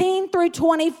 4:17 through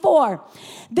 24.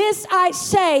 This I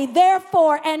say,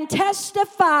 therefore, and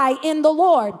testify in the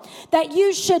Lord, that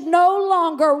you should no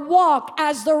longer walk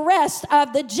as the rest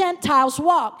of the Gentiles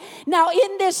walk. Now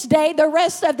in this day, the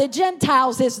rest of the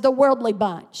Gentiles is the worldly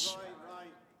bunch.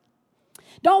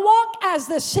 Don't walk as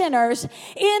the sinners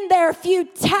in their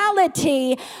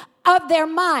futility of their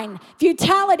mind.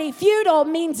 Futility, futile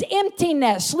means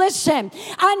emptiness. Listen,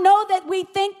 I know that we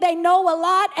think they know a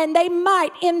lot, and they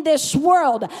might in this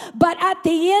world, but at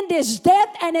the end is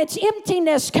death and its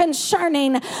emptiness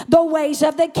concerning the ways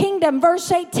of the kingdom.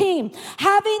 Verse 18,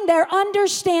 having their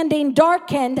understanding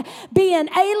darkened, being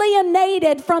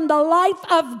alienated from the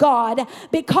life of God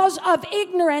because of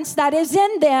ignorance that is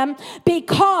in them,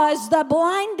 because the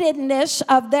blindedness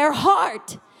of their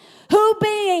heart. Who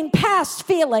being past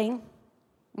feeling,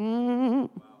 being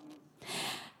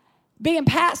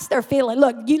past their feeling.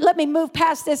 Look, you let me move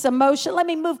past this emotion. Let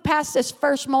me move past this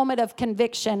first moment of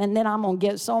conviction, and then I'm going to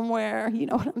get somewhere. You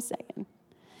know what I'm saying?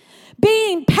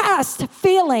 Being past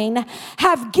feeling,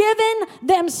 have given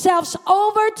themselves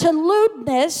over to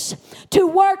lewdness, to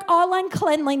work all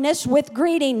uncleanliness with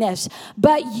greediness.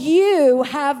 But you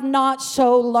have not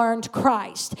so learned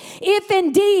Christ. If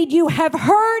indeed you have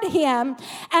heard him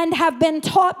and have been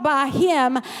taught by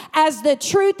him, as the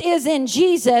truth is in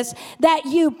Jesus, that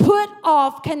you put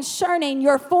off concerning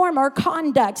your former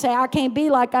conduct. Say, I can't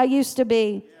be like I used to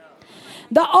be.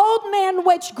 The old man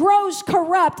which grows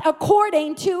corrupt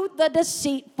according to the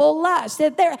deceitful lust.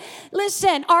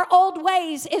 Listen, our old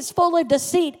ways is full of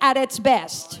deceit at its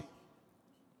best.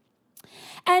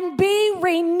 And be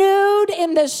renewed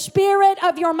in the spirit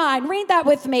of your mind. Read that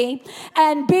with me.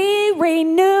 And be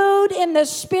renewed in the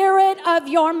spirit of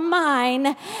your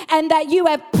mind, and that you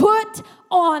have put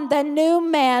on the new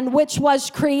man, which was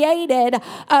created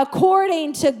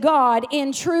according to God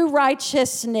in true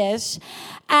righteousness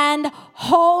and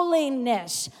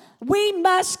holiness. We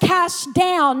must cast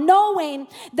down, knowing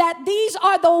that these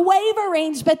are the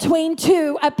waverings between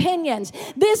two opinions.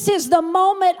 This is the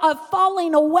moment of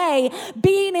falling away,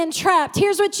 being entrapped.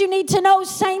 Here's what you need to know,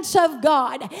 saints of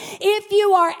God. If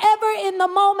you are ever in the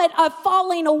moment of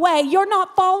falling away, you're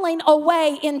not falling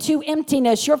away into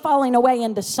emptiness. You're falling away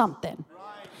into something.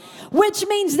 Which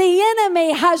means the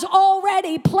enemy has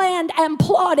already planned and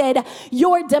plotted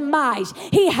your demise.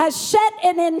 He has set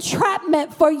an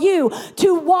entrapment for you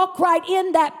to walk right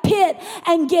in that pit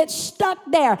and get stuck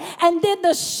there. And then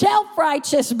the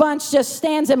self-righteous bunch just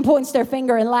stands and points their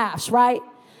finger and laughs, right?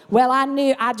 Well,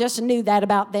 I just knew that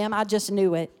about them. I just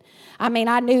knew it. I mean,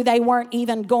 I knew they weren't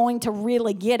even going to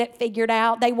really get it figured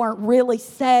out. They weren't really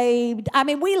saved. I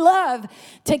mean, we love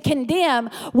to condemn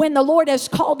when the Lord has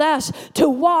called us to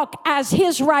walk as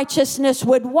His righteousness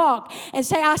would walk, and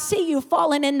say, I see you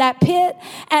falling in that pit.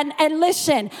 And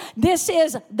listen, this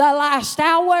is the last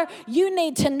hour. You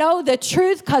need to know the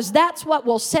truth, because that's what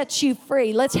will set you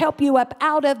free. Let's help you up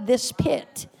out of this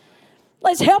pit.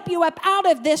 Let's help you up out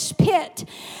of this pit.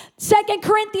 2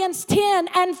 Corinthians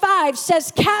 10:5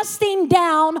 says, casting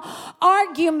down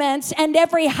arguments and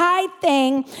every high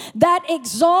thing that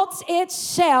exalts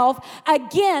itself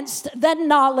against the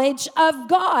knowledge of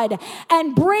God,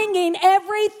 and bringing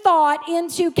every thought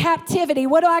into captivity.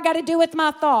 What do I got to do with my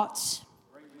thoughts?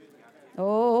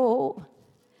 Oh,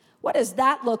 what does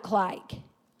that look like?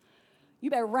 You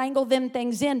better wrangle them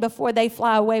things in before they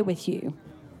fly away with you.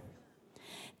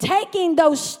 Taking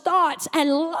those thoughts and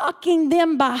locking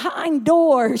them behind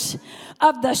doors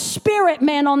of the spirit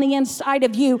man on the inside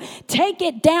of you. Take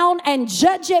it down and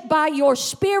judge it by your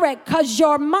spirit, because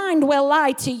your mind will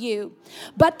lie to you.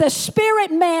 But the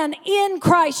spirit man in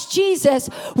Christ Jesus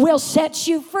will set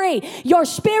you free. Your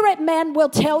spirit man will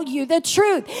tell you the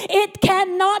truth. It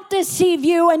cannot deceive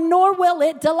you, and nor will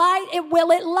it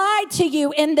lie to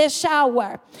you in this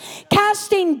hour.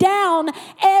 Casting down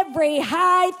every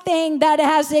high thing that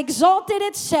has exalted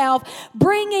itself,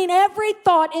 bringing every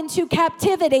thought into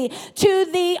captivity to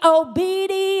the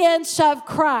obedience of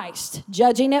Christ,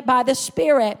 judging it by the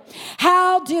Spirit.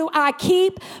 How do I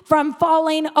keep from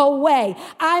falling away?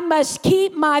 I must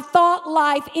keep my thought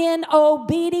life in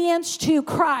obedience to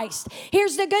Christ.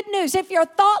 Here's the good news. If your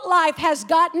thought life has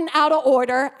gotten out of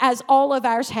order, as all of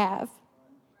ours have,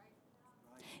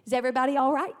 is everybody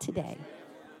all right today?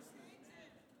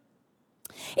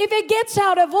 If it gets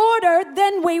out of order,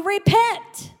 then we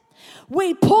repent.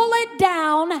 We pull it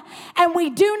down, and we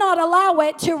do not allow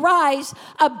it to rise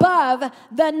above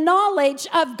the knowledge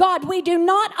of God. We do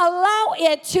not allow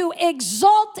it to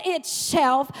exalt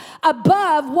itself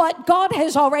above what God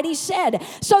has already said.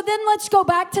 So then let's go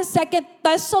back to 2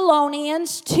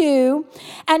 Thessalonians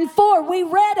 2:4. We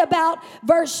read about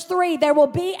verse 3. There will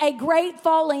be a great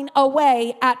falling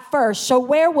away at first. So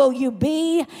where will you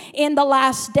be in the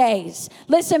last days?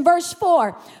 Listen, verse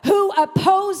 4. Who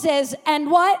opposes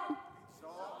and what?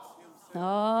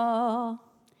 Oh.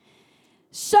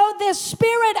 So this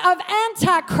spirit of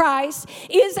Antichrist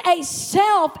is a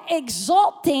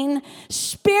self-exalting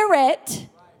spirit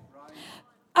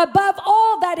above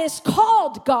all that is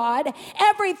called God,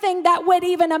 everything that would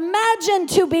even imagine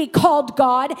to be called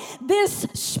God. This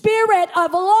spirit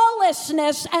of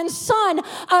lawlessness and son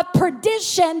of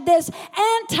perdition, this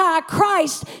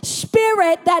Antichrist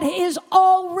spirit that is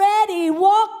already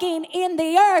walking in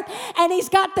the earth, and he's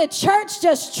got the church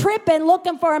just tripping,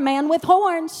 looking for a man with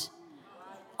horns.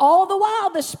 All the while,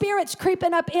 the spirit's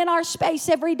creeping up in our space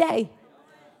every day,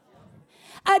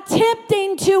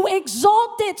 attempting to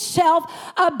exalt itself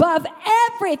above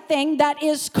everything that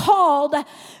is called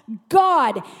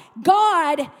God.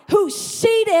 God who's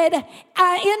seated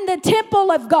in the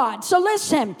temple of God. So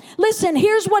listen,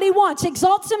 here's what he wants.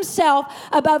 Exalts himself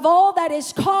above all that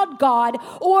is called God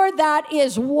or that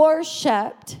is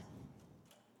worshiped.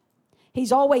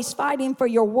 He's always fighting for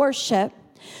your worship.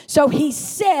 So he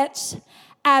sits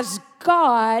as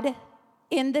God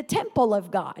in the temple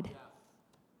of God.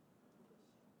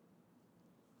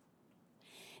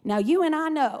 Now, you and I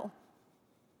know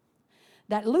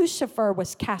that Lucifer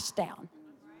was cast down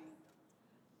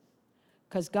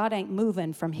because God ain't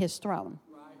moving from his throne.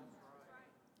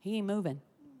 He ain't moving.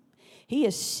 He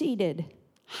is seated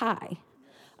high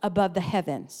above the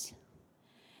heavens.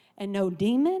 And no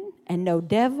demon and no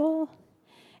devil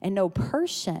and no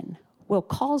person will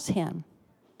cause him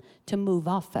to move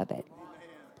off of it.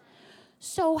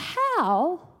 So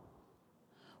how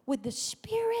would the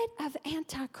spirit of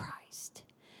Antichrist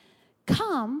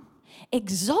come,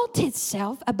 exalt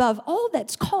itself above all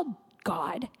that's called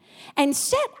God, and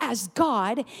set as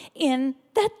God in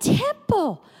the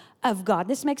temple of God?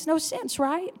 This makes no sense,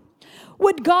 right?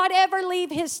 Would God ever leave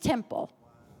his temple?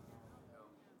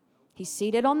 He's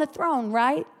seated on the throne,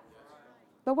 right?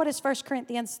 But what does 1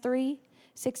 Corinthians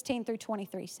 3:16 through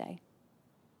 23 say?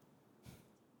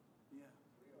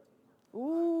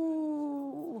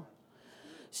 Ooh.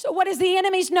 So what is the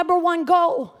enemy's number one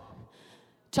goal?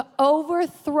 To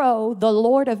overthrow the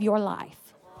Lord of your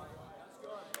life.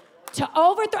 To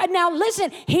overthrow. Now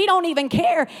listen, he don't even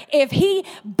care if he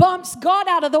bumps God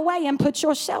out of the way and puts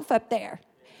yourself up there,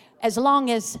 as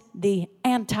long as the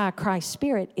Antichrist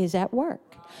spirit is at work.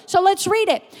 So let's read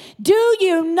it. Do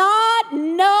you not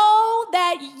know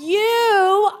that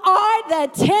you are the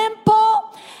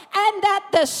temple and that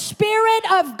the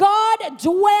Spirit of God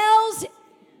dwells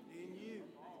in you?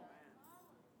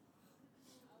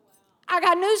 I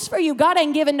got news for you. God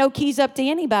ain't giving no keys up to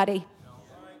anybody.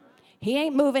 He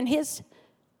ain't moving his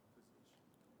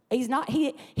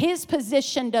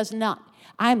position does not.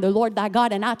 I am the Lord thy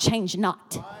God and I change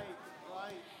not.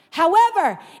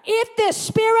 However, if the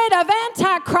spirit of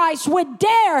Antichrist would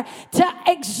dare to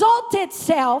exalt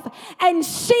itself and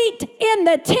seat in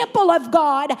the temple of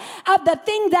God, of the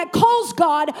thing that calls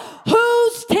God,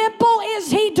 whose temple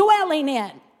is he dwelling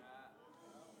in?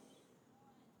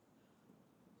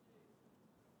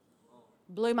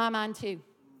 Blew my mind too.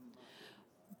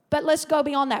 But let's go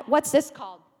beyond that. What's this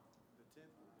called?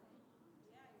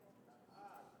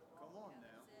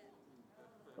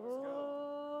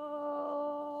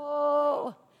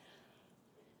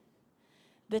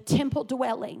 The temple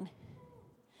dwelling.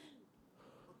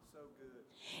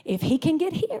 If he can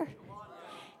get here,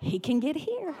 he can get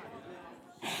here.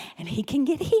 And he can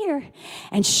get here.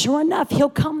 And sure enough, he'll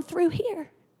come through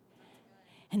here.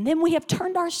 And then we have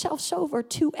turned ourselves over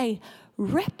to a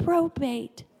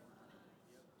reprobate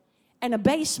and a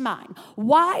base mind.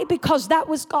 Why? Because that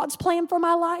was God's plan for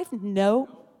my life?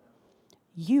 No.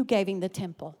 You gave him the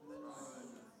temple.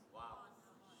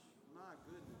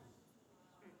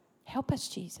 Help us,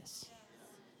 Jesus.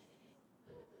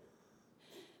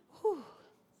 Whew.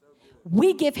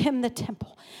 We give him the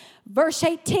temple. Verse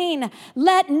 18,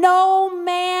 let no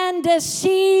man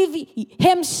deceive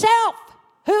himself.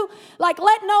 Who? Like,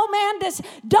 let no man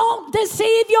don't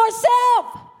deceive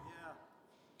yourself.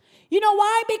 You know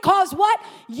why? Because what?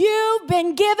 You've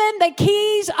been given the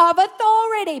keys of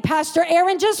authority. Pastor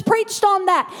Aaron just preached on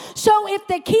that. So if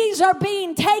the keys are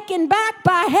being taken back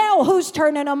by hell, who's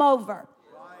turning them over?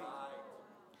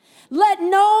 Let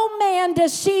no man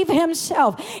deceive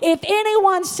himself. If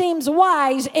anyone seems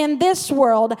wise in this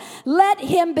world, let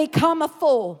him become a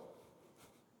fool.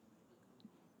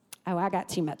 Oh, I got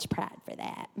too much pride for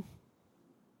that.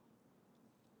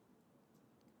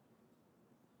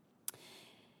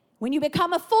 When you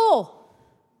become a fool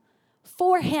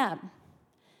for him,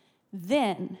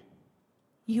 then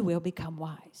you will become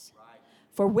wise.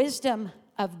 For wisdom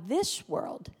of this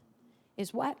world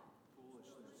is what?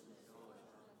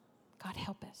 God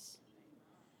help us.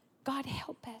 God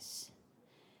help us.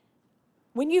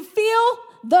 When you feel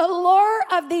the lure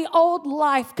of the old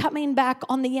life coming back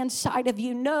on the inside of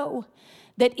you, know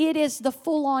that it is the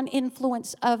full-on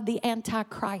influence of the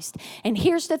Antichrist. And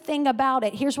here's the thing about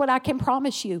it. Here's what I can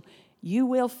promise you. You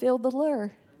will feel the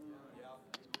lure.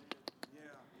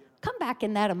 Come back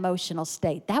in that emotional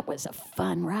state. That was a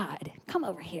fun ride. Come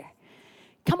over here.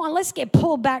 Come on, let's get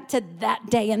pulled back to that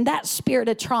day and that spirit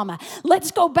of trauma.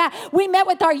 Let's go back. We met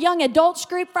with our young adults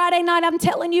group Friday night. I'm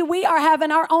telling you, we are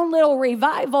having our own little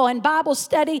revival and Bible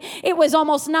study. It was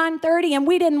almost 9:30 and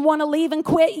we didn't want to leave and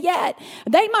quit yet.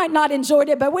 They might not enjoyed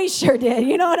it, but we sure did.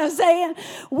 You know what I'm saying?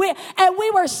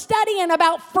 We were studying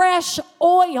about fresh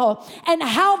oil and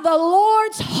how the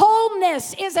Lord's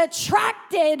wholeness is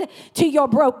attracted to your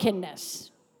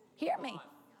brokenness. Hear me.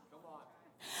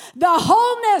 The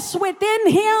wholeness within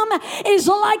him is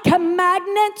like a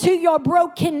magnet to your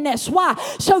brokenness. Why?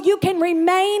 So you can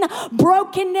remain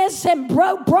brokenness and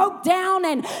broke down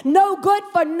and no good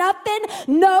for nothing.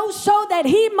 No, so that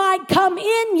he might come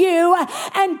in you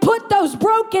and put those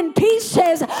broken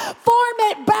pieces, form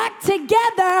it back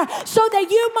together so that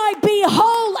you might be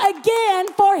whole again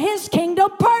for his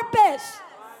kingdom purpose.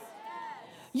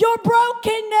 Your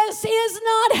brokenness is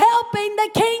not helping the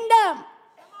kingdom.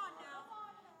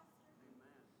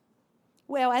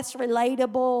 Well, that's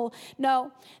relatable.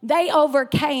 No, they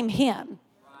overcame him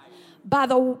by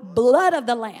the blood of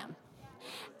the Lamb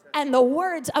And the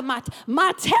words of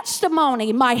my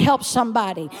testimony might help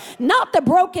somebody. Not the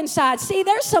broken side. See,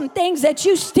 there's some things that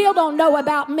you still don't know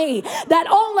about me that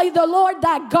only the Lord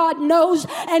thy God knows.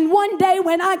 And one day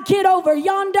when I get over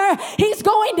yonder, he's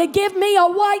going to give me a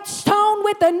white stone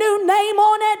with a new name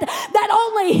on it that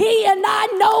only he and I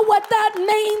know what that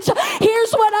means.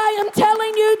 Here's what I am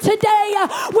telling you today.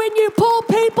 When you pull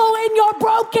people in your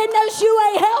brokenness,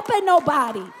 you ain't helping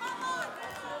nobody.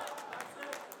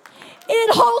 It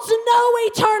holds no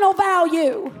eternal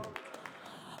value.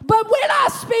 But when I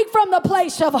speak from the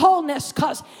place of wholeness,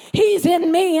 because he's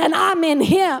in me and I'm in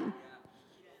him,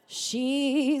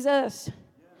 Jesus,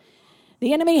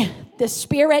 the enemy, the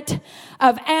spirit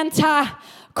of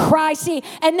Antichrist,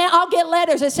 and then I'll get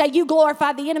letters that say you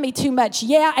glorify the enemy too much.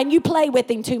 Yeah, and you play with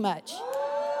him too much.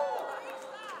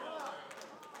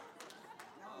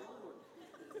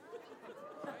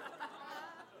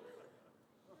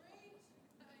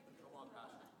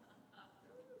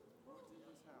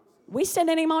 We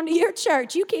sending him on to your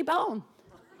church. You keep on.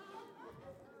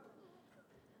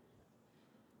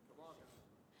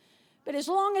 But as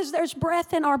long as there's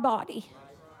breath in our body,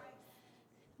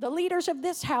 the leaders of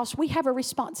this house, we have a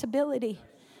responsibility.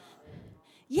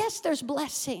 Yes, there's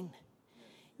blessing.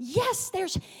 Yes,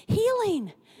 there's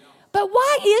healing. But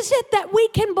why is it that we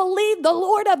can believe the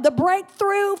Lord of the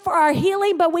breakthrough for our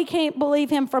healing, but we can't believe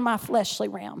him for my fleshly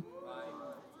realm?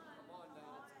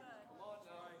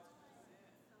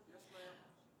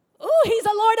 Ooh, he's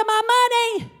the Lord of my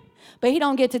money, but he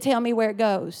don't get to tell me where it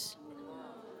goes.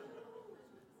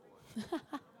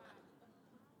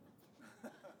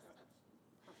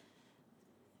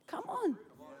 Come on.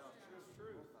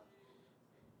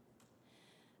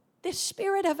 This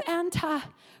spirit of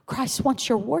Antichrist wants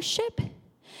your worship.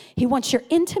 He wants your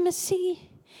intimacy.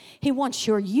 He wants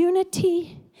your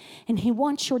unity. And he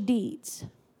wants your deeds.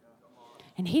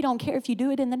 And he don't care if you do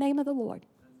it in the name of the Lord.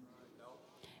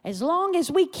 As long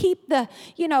as we keep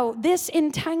this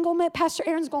entanglement, Pastor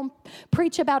Aaron's going to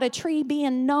preach about a tree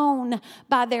being known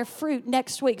by their fruit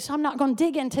next week. So I'm not going to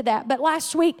dig into that. But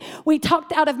last week we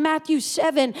talked out of Matthew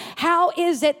 7. How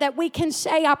is it that we can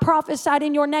say, I prophesied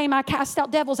in your name, I cast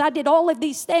out devils, I did all of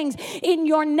these things in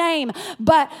your name.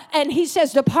 And he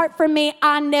says, depart from me,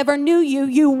 I never knew you,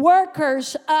 you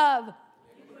workers of.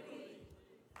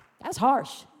 That's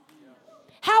harsh.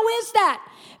 How is that?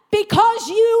 Because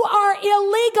you are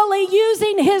illegally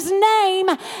using his name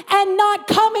and not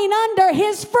coming under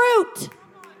his fruit.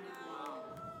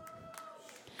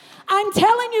 I'm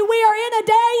telling you, we are in a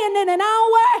day and in an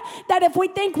hour that if we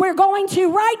think we're going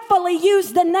to rightfully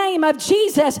use the name of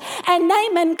Jesus and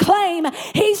name and claim,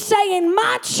 he's saying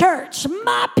my church,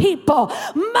 my people,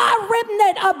 my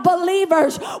remnant of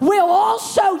believers will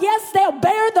also, yes, they'll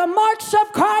bear the marks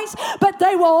of Christ, but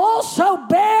they will also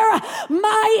bear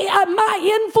my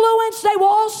influence. They will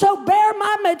also bear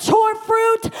my mature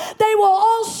fruit. They will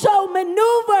also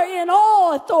maneuver in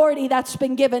all authority that's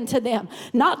been given to them,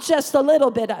 not just a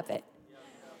little bit of it.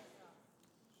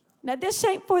 Now, this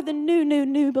ain't for the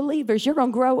new believers. You're going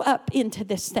to grow up into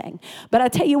this thing. But I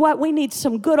tell you what, we need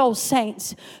some good old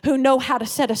saints who know how to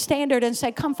set a standard and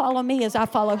say, come follow me as I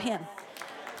follow him.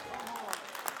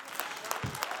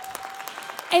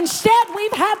 Instead,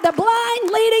 we've had the blind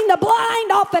leading the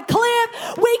blind off a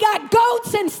cliff. We got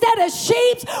goats instead of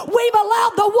sheep. We've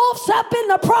allowed the wolves up in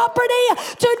the property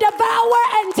to devour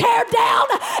and tear down.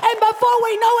 And before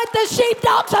we know it, the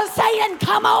sheepdogs are saying,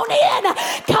 come on in.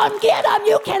 Come get them.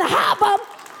 You can have them.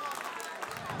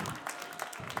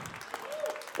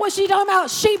 What's she talking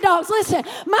about? Sheepdogs. Listen,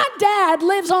 my dad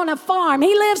lives on a farm.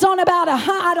 He lives on about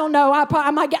I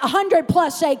might get 100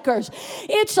 plus acres.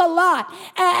 It's a lot.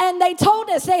 And they told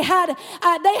us they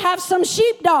have some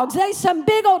sheepdogs. They some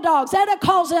big old dogs. Edda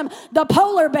calls them the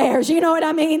polar bears. You know what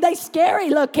I mean? They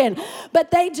scary looking, but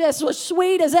they just as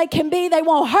sweet as they can be. They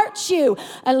won't hurt you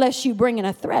unless you bringing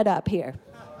a threat up here.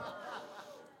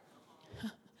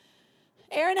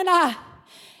 Aaron and I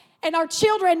and our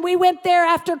children, we went there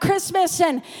after Christmas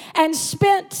and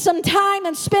spent some time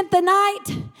and spent the night.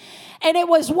 And it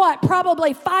was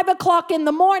probably 5 o'clock in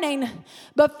the morning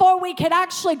before we could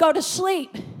actually go to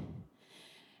sleep.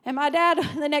 And my dad,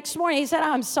 the next morning, he said,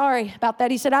 I'm sorry about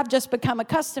that. He said, I've just become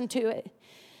accustomed to it.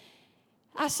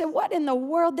 I said, what in the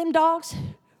world, them dogs?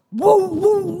 Woo,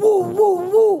 woo, woo, woo,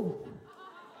 woo.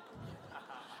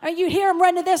 And you'd hear them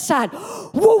run to this side. Woo,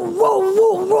 woo,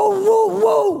 woo, woo, woo,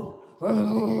 woo.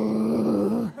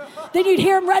 Then you'd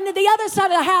hear them run to the other side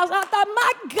of the house. I thought,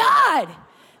 my God,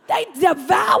 they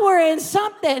devouring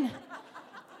something.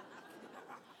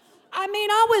 I mean,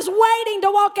 I was waiting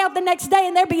to walk out the next day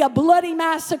and there'd be a bloody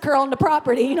massacre on the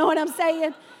property. You know what I'm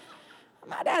saying?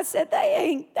 My dad said,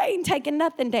 they ain't taking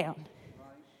nothing down.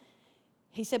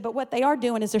 He said, but what they are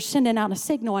doing is they're sending out a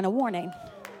signal and a warning.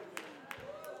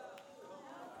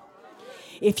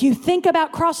 If you think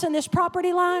about crossing this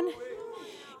property line,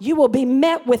 you will be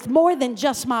met with more than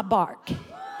just my bark.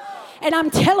 And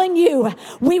I'm telling you,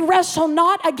 we wrestle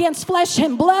not against flesh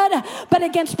and blood, but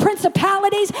against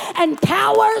principalities and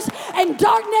powers and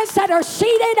darkness that are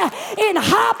seated in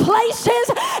high places.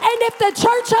 And if the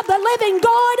church of the living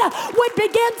God would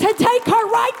begin to take her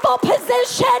rightful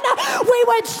position, we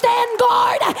would stand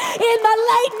guard in the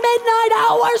late midnight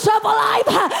hours of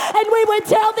life. And we would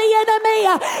tell the enemy,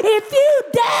 if you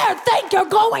dare think you're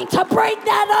going to break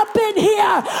that up in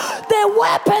here, the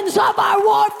weapons of our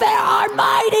warfare are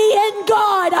mighty in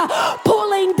God,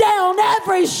 pulling down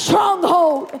every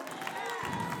stronghold.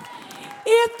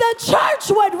 If the church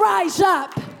would rise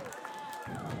up,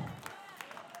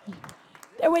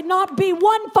 there would not be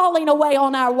one falling away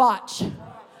on our watch.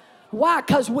 Why?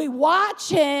 Because we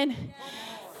watching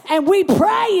and we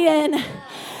praying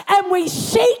and we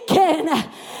seeking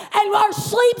and our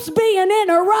sleep's being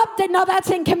interrupted. No, that's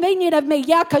inconvenient of me.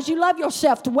 Yeah, because you love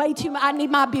yourself way too much. I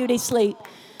need my beauty sleep.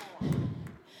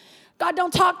 God,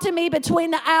 don't talk to me between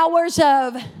the hours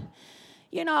of,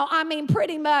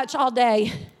 pretty much all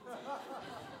day.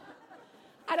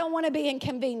 I don't want to be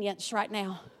inconvenienced right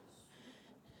now.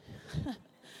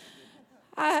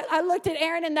 I looked at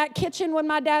Aaron in that kitchen when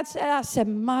my dad said, I said,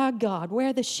 my God, where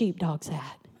are the sheepdogs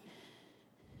at?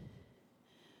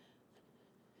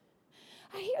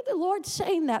 I hear the Lord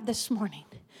saying that this morning.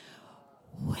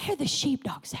 Where are the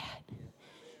sheepdogs at?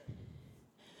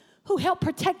 Who help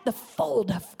protect the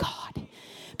fold of God.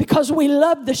 Because we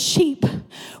love the sheep,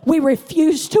 we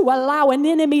refuse to allow an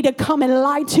enemy to come and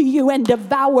lie to you and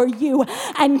devour you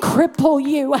and cripple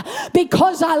you.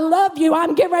 Because I love you,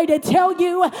 I'm getting ready to tell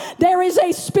you there is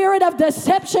a spirit of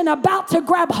deception about to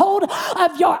grab hold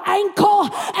of your ankle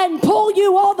and pull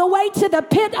you all the way to the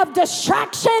pit of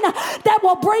distraction that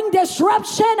will bring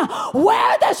disruption. Where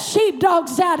are the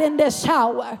sheepdogs at in this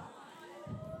hour?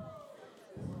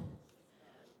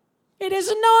 It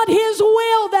is not his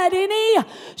will that any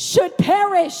should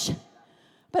perish.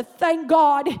 But thank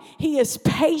God he is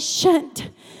patient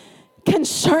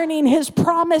concerning his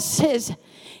promises.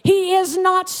 He is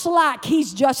not slack.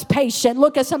 He's just patient.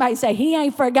 Look at somebody and say, he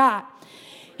ain't forgot.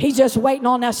 He's just waiting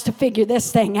on us to figure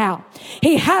this thing out.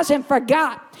 He hasn't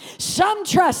forgot. Some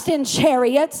trust in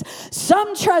chariots.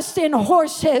 Some trust in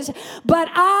horses. But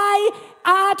I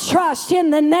trust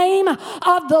in the name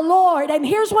of the Lord. And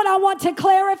here's what I want to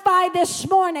clarify this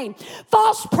morning.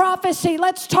 False prophecy,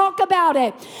 let's talk about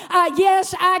it.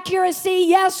 Yes, accuracy,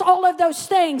 yes, all of those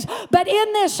things. But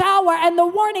in this hour, and the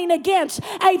warning against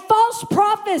a false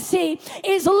prophecy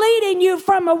is leading you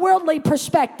from a worldly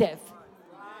perspective.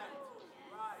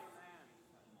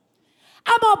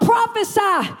 I'm going to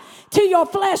prophesy to your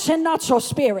flesh and not your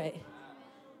spirit.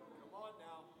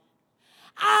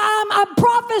 I'm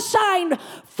prophesying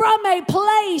from a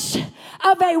place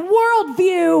of a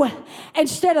worldview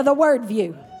instead of the word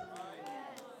view.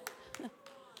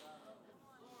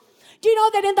 Do you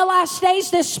know that in the last days,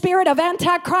 this spirit of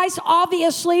Antichrist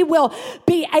obviously will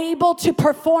be able to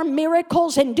perform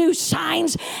miracles and do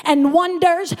signs and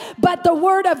wonders? But the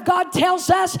word of God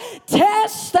tells us,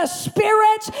 test the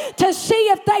spirits to see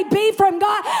if they be from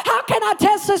God. How can I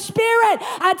test the spirit?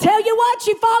 I tell you what,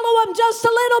 you follow them just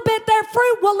a little bit, their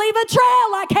fruit will leave a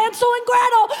trail like Hansel and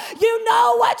Gretel. You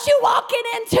know what you're walking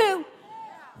into.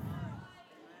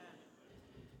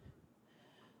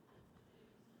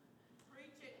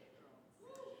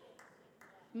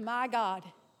 My God.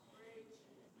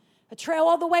 A trail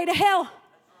all the way to hell.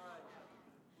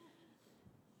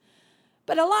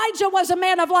 But Elijah was a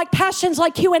man of like passions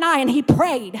like you and I, and he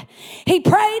prayed. He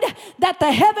prayed that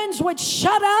the heavens would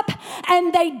shut up,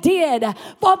 and they did.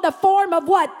 For the form of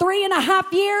what?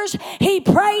 3.5 years? He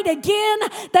prayed again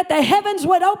that the heavens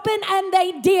would open, and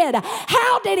they did.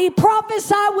 How did he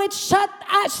prophesy with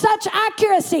such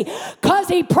accuracy? Because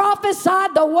he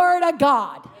prophesied the word of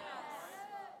God.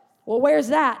 Well, where's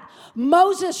that?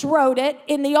 Moses wrote it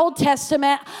in the Old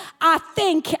Testament. I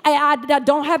think, I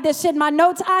don't have this in my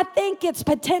notes, I think it's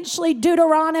potentially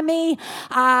Deuteronomy.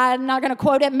 I'm not going to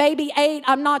quote it, maybe 8,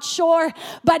 I'm not sure.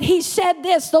 But he said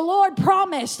this, the Lord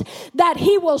promised that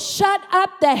he will shut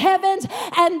up the heavens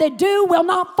and the dew will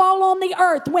not fall on the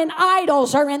earth when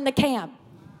idols are in the camp.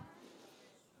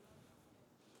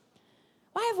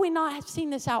 Why have we not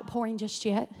seen this outpouring just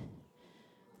yet?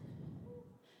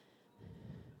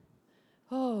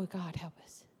 Oh, God, help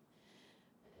us.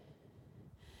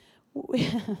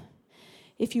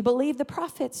 If you believe the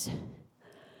prophets,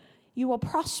 you will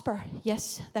prosper.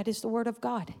 Yes, that is the word of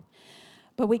God.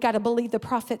 But we got to believe the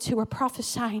prophets who are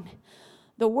prophesying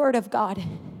the word of God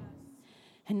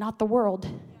and not the world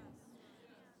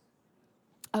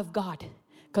of God.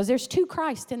 Because there's two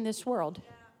Christ in this world.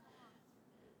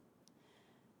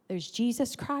 There's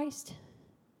Jesus Christ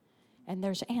and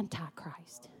there's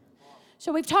Antichrist.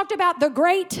 So we've talked about the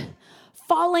great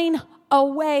falling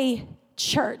away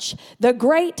church, the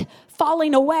great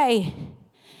falling away.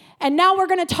 And now we're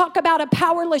going to talk about a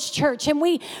powerless church. And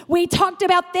we talked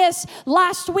about this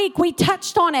last week. We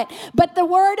touched on it. But the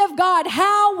word of God,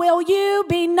 how will you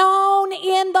be known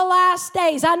in the last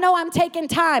days? I know I'm taking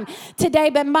time today,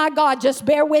 but my God, just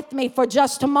bear with me for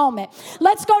just a moment.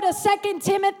 Let's go to 2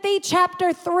 Timothy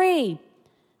chapter 3.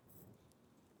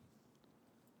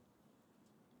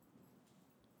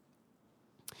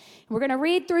 We're going to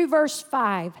read through verse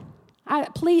 5.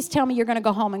 Please tell me you're going to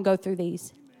go home and go through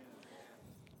these.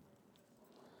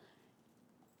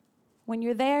 When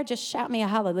you're there, just shout me a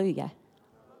hallelujah.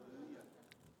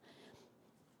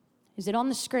 Is it on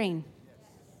the screen?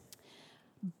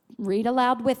 Read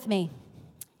aloud with me.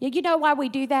 You know why we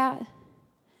do that?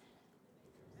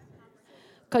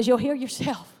 Because you'll hear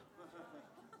yourself.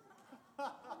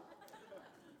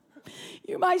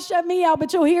 You might shut me out,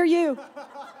 but you'll hear you.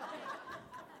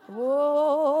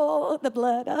 Whoa, the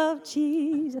blood of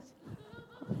Jesus.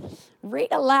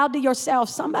 Read aloud to yourself.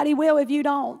 Somebody will if you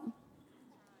don't.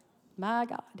 My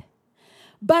God.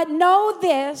 But know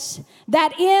this,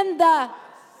 that in the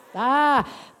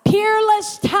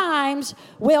peerless times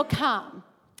will come.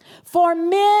 For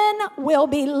men will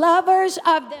be lovers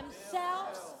of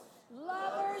themselves,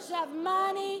 lovers of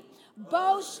money,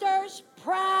 boasters,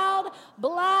 proud,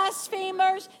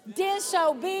 blasphemers,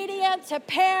 disobedient to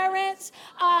parents,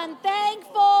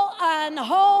 unthankful,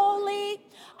 unholy,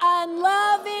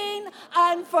 unloving,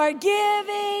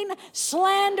 unforgiving,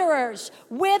 slanderers,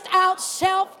 without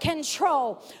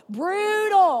self-control,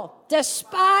 brutal,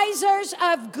 despisers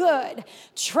of good,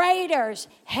 traitors,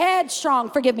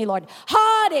 headstrong, forgive me, Lord,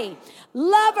 haughty,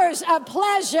 lovers of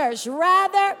pleasures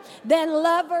rather than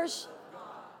lovers.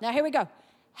 Now here we go.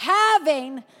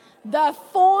 Having the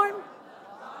form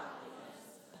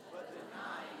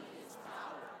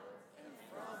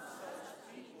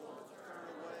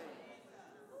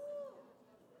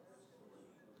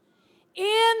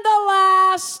in the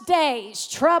last days,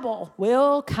 trouble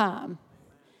will come.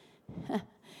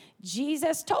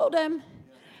 Jesus told him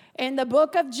in the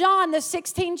book of John, the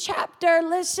 16th chapter,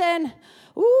 listen,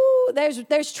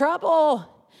 there's trouble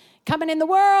coming in the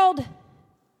world.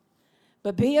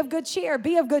 But be of good cheer.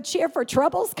 Be of good cheer, for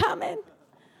trouble's coming.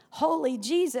 Holy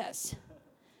Jesus.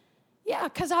 Yeah,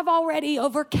 because I've already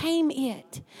overcame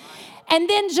it. And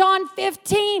then John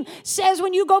 15 says,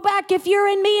 when you go back, if you're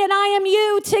in me and I am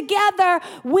you, together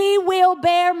we will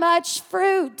bear much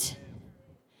fruit.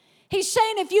 He's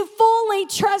saying, if you fully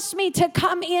trust me to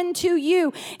come into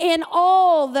you in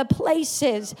all the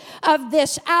places of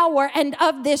this hour and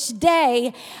of this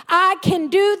day, I can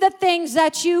do the things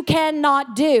that you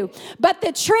cannot do. But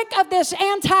the trick of this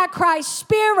Antichrist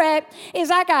spirit is,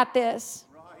 I got this.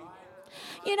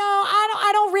 You know, I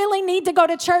don't really need to go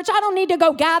to church. I don't need to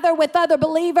go gather with other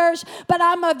believers, but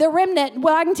I'm of the remnant.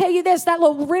 Well, I can tell you this, that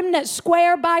little remnant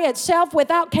square by itself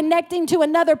without connecting to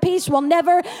another piece will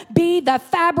never be the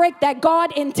fabric that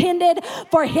God intended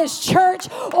for his church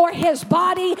or his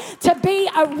body to be.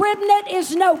 A remnant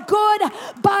is no good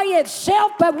by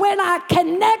itself, but when I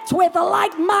connect with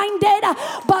like-minded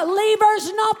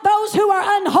believers, not those who are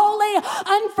unholy,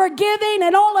 unforgiving,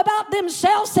 and all about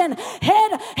themselves and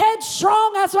headstrong.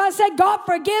 That's why I said, God,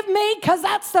 forgive me, because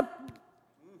that's the...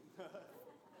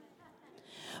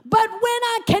 But when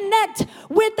I connect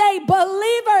with a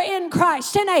believer in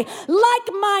Christ, in a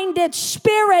like-minded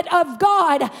spirit of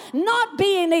God, not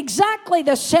being exactly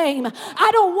the same, I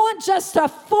don't want just a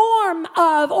form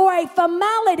of or a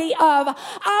formality of,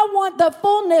 I want the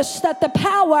fullness that the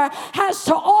power has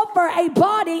to offer a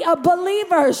body of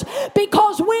believers,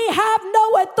 because we have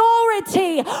no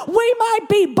authority. We might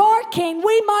be barking,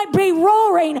 we might be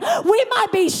roaring, we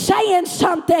might be saying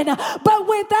something, but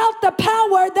without the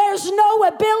power, there's no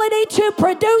ability to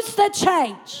produce the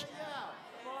change.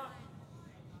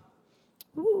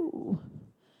 Ooh.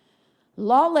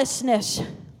 Lawlessness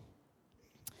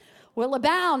will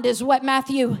abound is what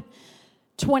Matthew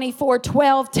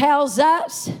 24:12 tells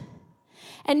us.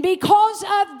 And because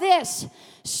of this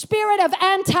spirit of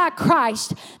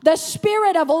Antichrist, the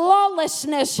spirit of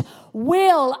lawlessness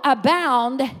will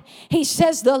abound. He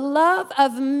says the love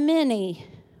of many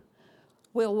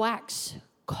will wax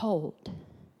cold.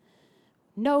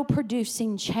 No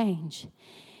producing change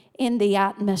in the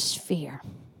atmosphere.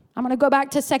 I'm going to go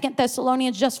back to 2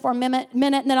 Thessalonians just for a minute, and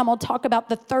then I'm going to talk about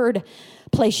the third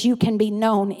place you can be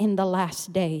known in the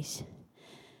last days.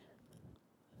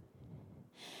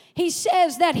 He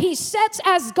says that he sits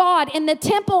as God in the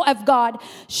temple of God,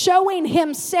 showing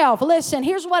himself. Listen,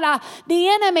 here's what the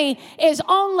enemy is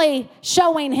only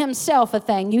showing himself a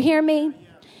thing. You hear me?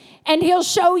 And he'll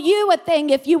show you a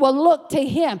thing if you will look to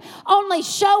him. Only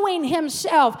showing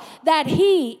himself that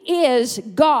he is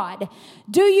God.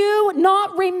 Do you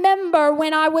not remember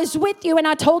when I was with you and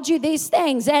I told you these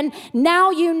things? And now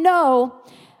you know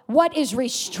what is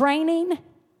restraining,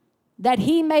 that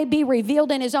he may be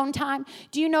revealed in his own time.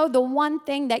 Do you know the one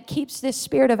thing that keeps this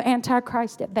spirit of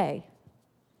Antichrist at bay?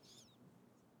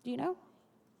 Do you know?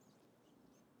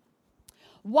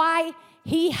 Why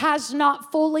he has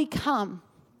not fully come.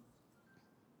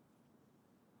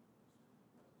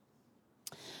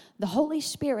 The Holy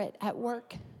Spirit at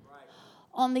work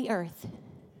on the earth.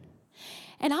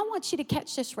 And I want you to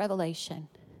catch this revelation.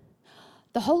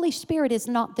 The Holy Spirit is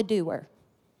not the doer.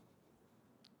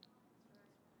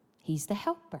 He's the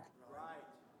helper.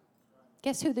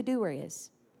 Guess who the doer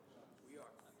is?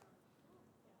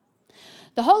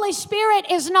 The Holy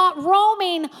Spirit is not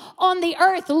roaming on the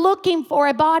earth looking for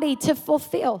a body to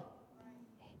fulfill.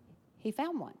 He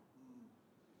found one.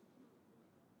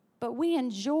 But we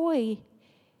enjoy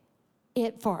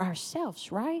it for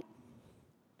ourselves, right?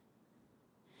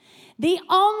 The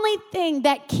only thing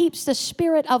that keeps the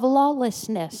spirit of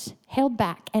lawlessness held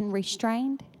back and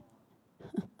restrained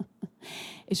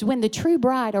is when the true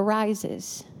bride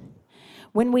arises.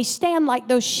 When we stand like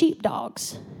those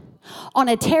sheepdogs on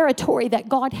a territory that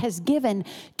God has given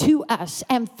to us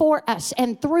and for us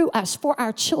and through us for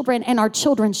our children and our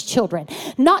children's children.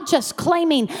 Not just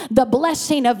claiming the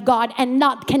blessing of God and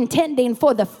not contending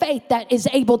for the faith that is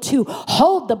able to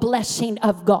hold the blessing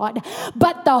of God,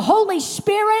 but the Holy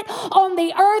Spirit on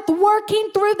the earth working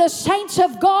through the saints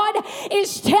of God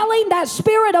is telling that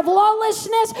spirit of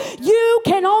lawlessness, you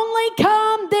can only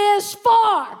come this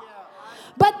far.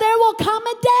 But there will come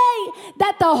a day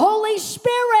that the Holy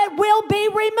Spirit will be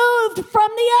removed from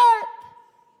the earth.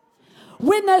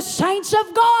 When the saints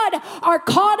of God are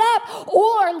caught up,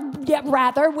 or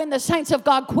rather, when the saints of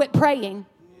God quit praying.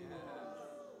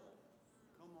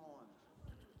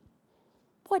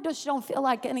 Boy, just don't feel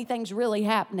like anything's really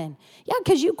happening. Yeah,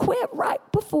 because you quit right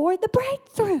before the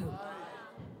breakthrough.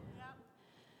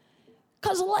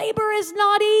 Because labor is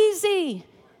not easy.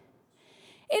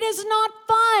 It is not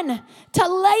fun to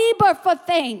labor for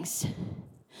things.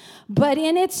 But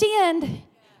in its end,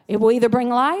 it will either bring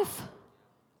life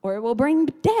or it will bring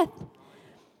death.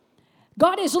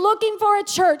 God is looking for a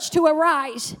church to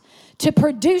arise, to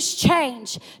produce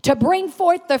change, to bring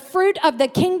forth the fruit of the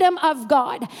kingdom of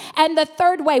God. And the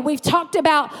third way, we've talked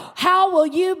about how will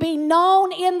you be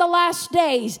known in the last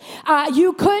days.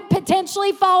 You could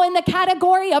potentially fall in the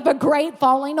category of a great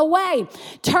falling away,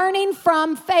 turning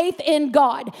from faith in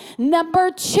God. Number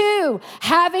 2,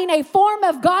 having a form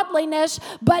of godliness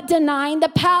but denying the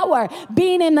power,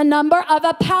 being in the number of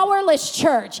a powerless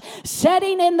church,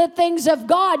 setting in the things of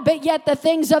God but yet the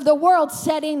things of the world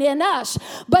setting in us.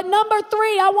 But number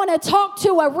 3, I want to talk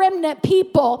to a remnant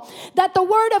people that the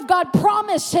Word of God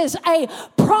promises a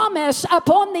promise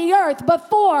upon the earth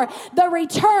before the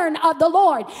return of the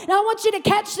Lord. Now I want you to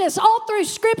catch this. All through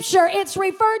Scripture, it's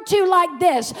referred to like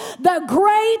this: the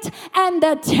great and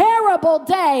the terrible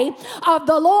day of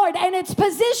the Lord. And it's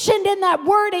positioned in that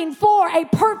wording for a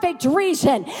perfect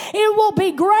reason. It will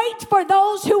be great for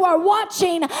those who are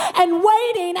watching and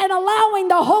waiting and allowing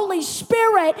the Holy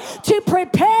Spirit to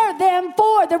prepare them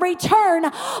for the return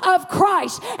of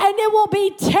Christ. And it will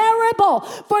be terrible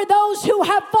for those who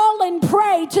have fallen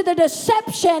prey to the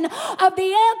deception of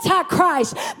the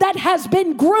Antichrist that has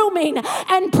been grooming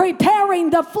and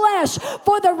preparing the flesh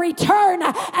for the return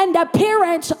and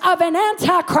appearance of an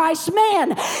Antichrist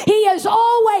man. He is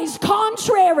always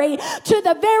contrary to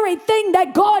the very thing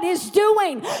that God is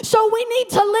doing. So we need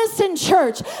to listen,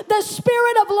 church. The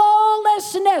spirit of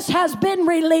lawlessness has been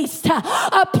released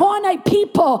upon a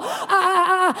people.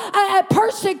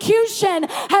 Persecution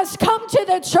has come to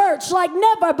the church like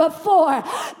never before.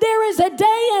 There is a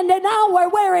day and an hour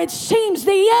where it seems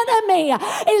the enemy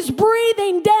is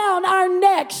breathing down our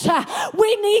necks.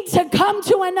 We need to come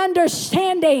to an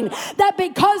understanding that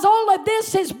because all of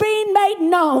this is being made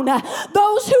known,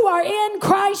 those who are in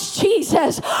Christ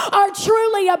Jesus are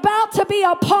truly about to be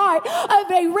a part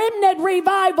of a remnant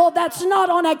revival that's not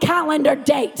on a calendar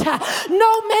date.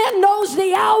 No man knows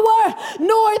the hour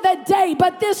nor the day,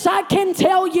 but this this I can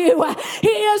tell you. He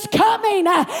is coming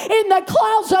in the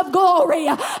clouds of glory.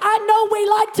 I know we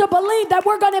like to believe that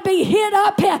we're going to be hid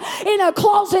up in a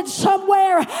closet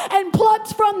somewhere and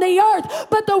plucked from the earth,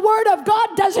 but the Word of God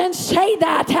doesn't say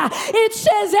that. It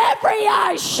says every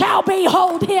eye shall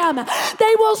behold him.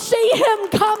 They will see him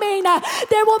coming.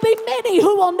 There will be many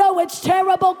who will know it's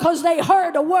terrible because they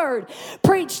heard a word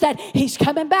preached that he's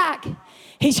coming back.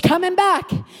 He's coming back.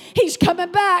 He's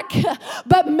coming back.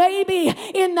 But maybe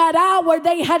in that hour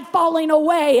they had fallen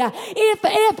away.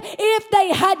 If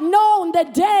they had known the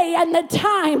day and the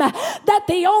time that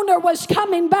the owner was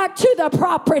coming back to the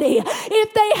property,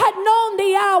 if they had known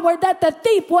the hour that the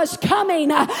thief was coming,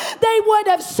 they would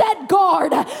have set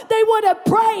guard. They would have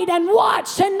prayed and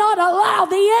watched and not allow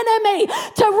the enemy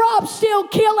to rob, steal,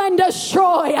 kill, and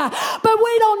destroy. But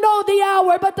we don't know the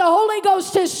hour, but the Holy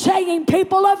Ghost is saying,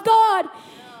 people of God,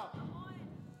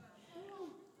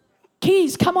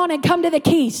 keys, come on and come to the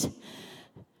keys.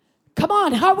 Come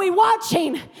on, are we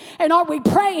watching and are we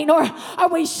praying, or are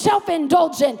we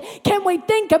self-indulgent? Can we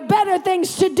think of better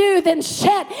things to do than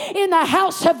sit in the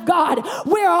house of God?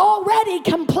 We're already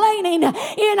complaining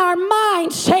in our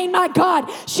minds, saying, my God,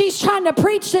 she's trying to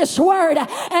preach this word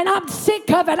and I'm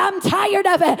sick of it, I'm tired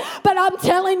of it. But I'm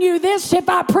telling you this, if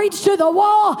I preach to the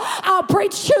wall, I'll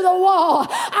preach to the wall.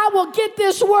 I will get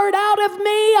this word out of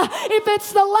me. If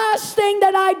it's the last thing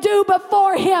that I do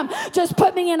before him, just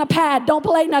put me in a pad. Don't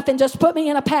play nothing. Just put me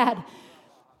in a pad.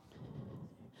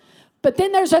 But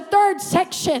then there's a third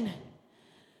section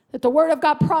that the Word of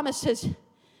God promises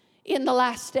in the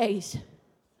last days.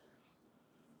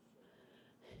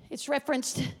 It's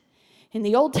referenced in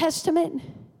the Old Testament.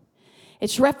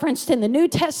 It's referenced in the New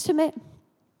Testament.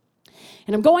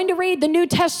 And I'm going to read the New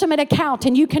Testament account,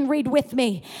 and you can read with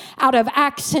me out of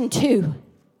Acts 2.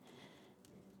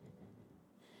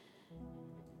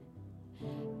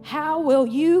 How will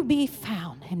you be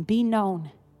found and be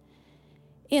known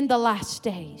in the last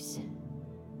days?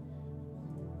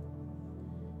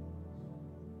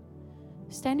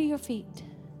 Stand to your feet,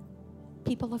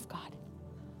 people of God.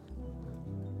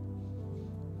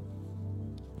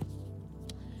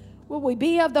 Will we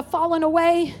be of the fallen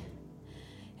away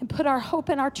and put our hope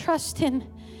and our trust in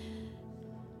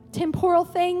temporal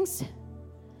things?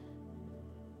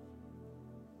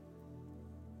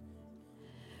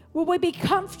 Will we be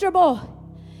comfortable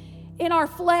in our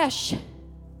flesh?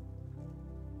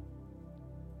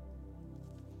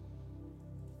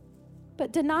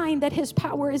 But denying that his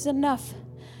power is enough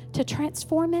to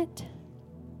transform it?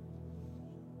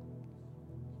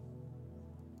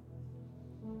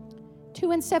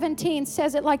 Two and 17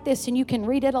 says it like this, and you can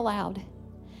read it aloud.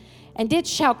 And it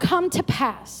shall come to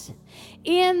pass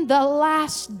in the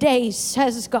last days,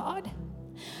 says God,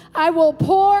 I will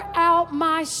pour out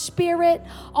my Spirit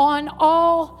on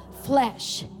all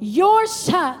flesh. Your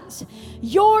sons,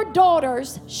 your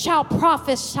daughters shall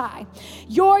prophesy.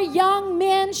 Your young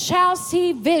men shall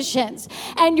see visions,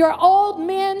 and your old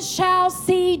men shall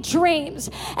see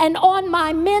dreams. And on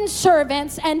my men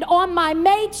servants and on my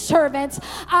maid servants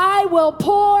I will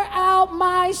pour out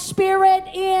my Spirit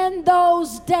in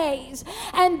those days,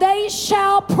 and they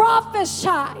shall prophesy.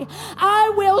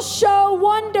 I will show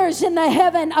wonders in the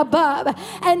heaven above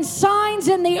and signs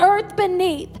in the earth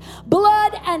beneath,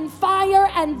 blood and fire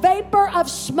and vapor of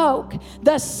smoke.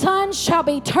 The sun shall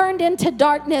be turned into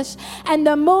darkness and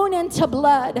the moon into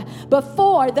blood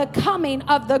before the coming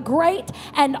of the great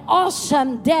and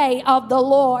awesome day of the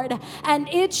Lord. And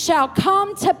it shall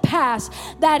come to pass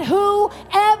that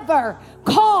whoever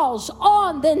calls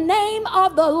on the name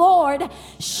of the Lord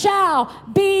shall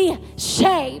be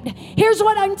saved. Here's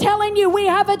what I'm telling you. We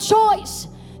have a choice.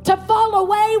 To fall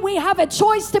away, we have a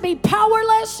choice to be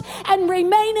powerless and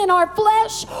remain in our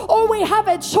flesh, or we have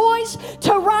a choice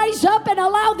to rise up and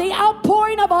allow the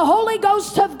outpouring of a Holy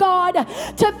Ghost of God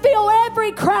to fill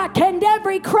every crack and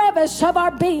every crevice of our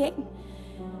being.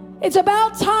 It's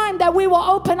about time that we will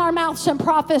open our mouths and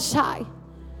prophesy.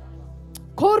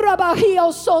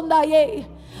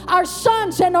 Our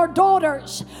sons and our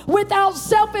daughters, without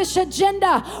selfish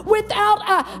agenda, without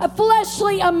a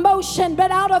fleshly emotion,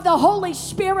 but out of the Holy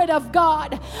Spirit of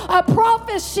God. A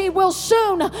prophecy will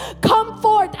soon come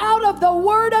forth out of the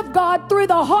Word of God through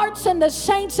the hearts and the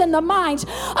saints and the minds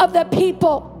of the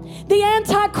people. The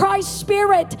Antichrist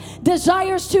spirit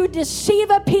desires to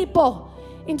deceive a people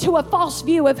into a false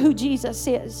view of who Jesus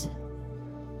is.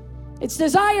 Its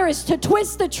desire is to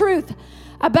twist the truth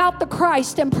about the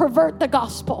Christ and pervert the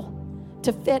gospel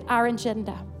to fit our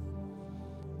agenda,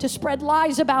 to spread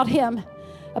lies about him,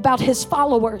 about his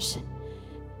followers,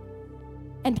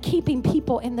 and keeping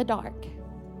people in the dark.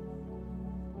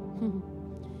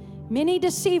 Many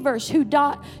deceivers who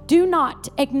do not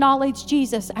acknowledge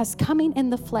Jesus as coming in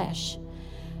the flesh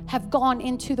have gone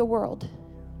into the world.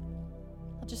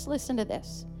 Just listen to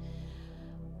this.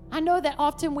 I know that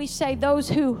often we say those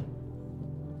who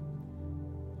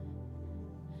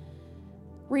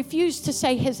refuse to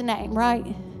say his name,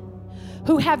 right?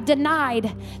 Who have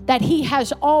denied that he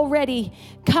has already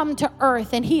come to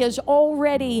earth and he has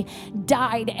already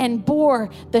died and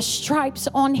bore the stripes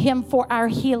on him for our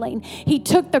healing. He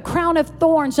took the crown of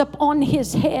thorns up on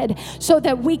his head so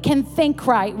that we can think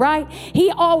right?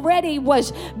 He already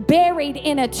was buried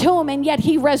in a tomb and yet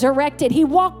he resurrected. He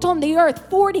walked on the earth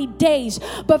 40 days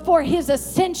before his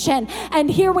ascension.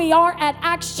 And here we are at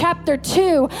Acts chapter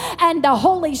 2, and the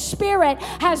Holy Spirit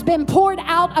has been poured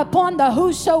out upon the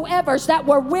whosoevers that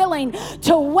were willing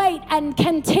to wait and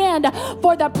contend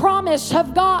for the promise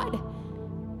of God.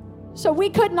 So we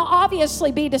couldn't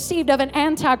obviously be deceived of an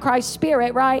antichrist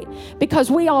spirit, right? Because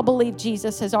we all believe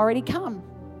Jesus has already come.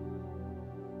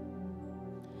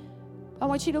 I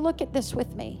want you to look at this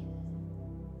with me.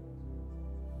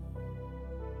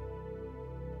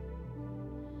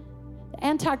 The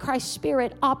antichrist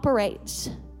spirit operates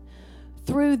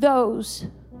through those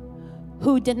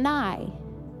who deny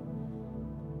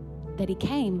that he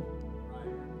came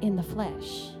in the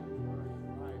flesh.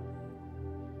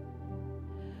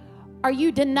 Are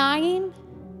you denying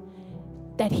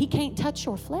that he can't touch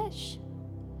your flesh?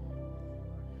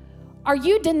 Are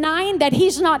you denying that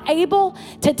he's not able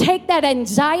to take that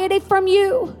anxiety from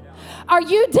you? Are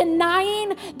you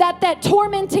denying that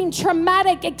tormenting,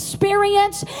 traumatic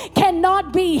experience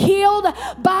cannot be healed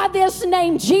by this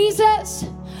name Jesus?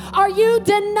 Are you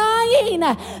denying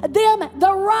them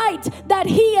the right that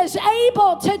he is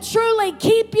able to truly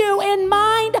keep you in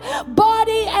mind,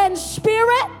 body, and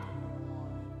spirit?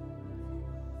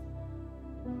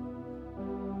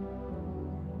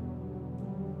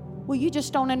 Well, you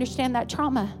just don't understand that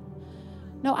trauma.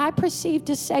 No, I perceive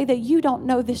to say that you don't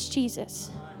know this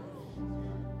Jesus.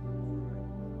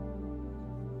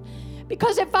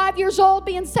 Because at 5 years old,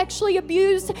 being sexually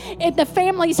abused in the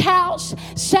family's house,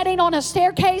 sitting on a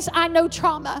staircase, I know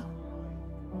trauma.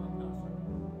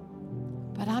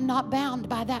 But I'm not bound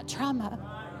by that trauma.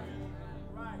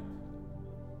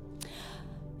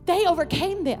 They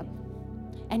overcame them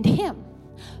and him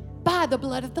by the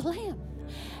blood of the Lamb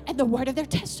and the word of their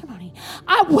testimony.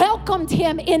 I welcomed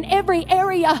him in every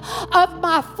area of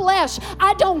my flesh.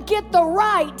 I don't get the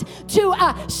right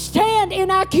to stand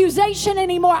in accusation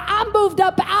anymore. I moved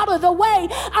up out of the way.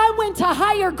 I went to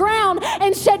higher ground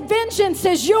and said, vengeance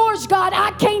is yours, God. I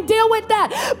can't deal with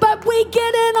that. But we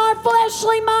get in our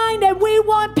fleshly mind and we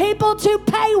want people to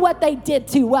pay what they did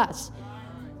to us.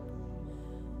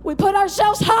 We put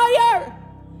ourselves higher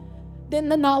than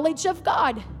the knowledge of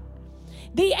God.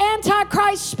 The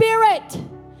antichrist spirit,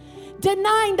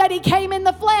 denying that he came in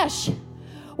the flesh.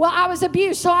 Well, I was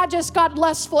abused, so I just got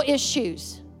lustful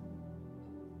issues.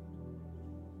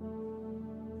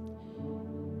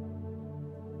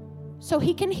 So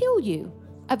he can heal you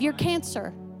of your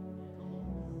cancer.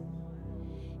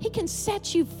 He can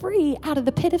set you free out of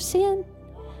the pit of sin.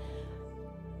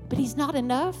 But he's not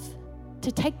enough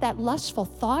to take that lustful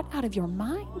thought out of your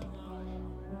mind.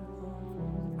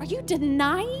 Are you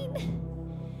denying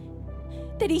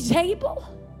that he's able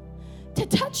to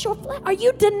touch your flesh? Are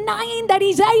you denying that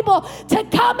he's able to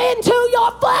come into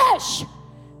your flesh?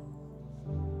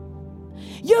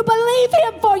 You believe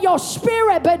him for your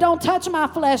spirit, but don't touch my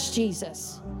flesh,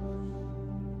 Jesus.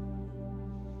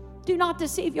 Do not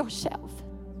deceive yourself.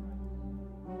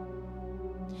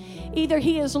 Either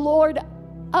he is Lord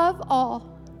of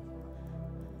all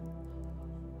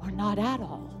or not at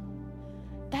all.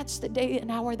 That's the day and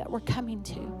hour that we're coming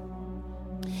to.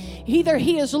 Either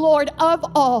he is Lord of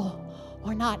all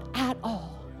or not at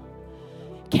all.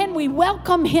 Can we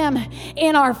welcome him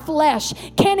in our flesh?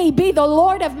 Can he be the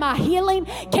Lord of my healing?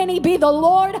 Can he be the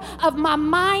Lord of my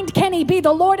mind? Can he be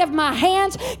the Lord of my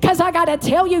hands? Because I got to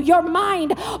tell you, your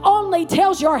mind only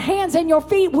tells your hands and your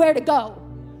feet where to go.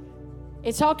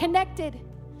 It's all connected.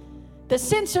 The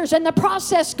sensors and the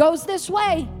process goes this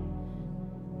way.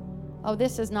 Oh,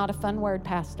 this is not a fun word,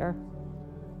 Pastor.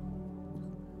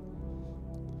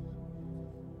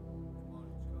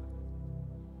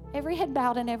 Every head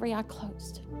bowed and every eye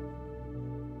closed.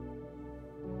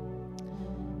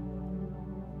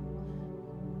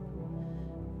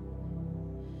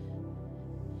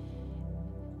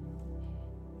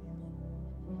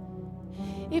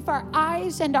 If our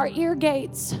eyes and our ear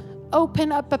gates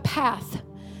open up a path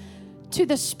to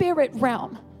the spirit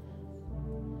realm,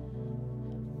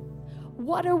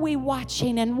 what are we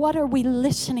watching and what are we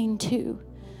listening to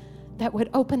that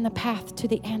would open the path to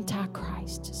the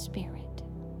Antichrist spirit.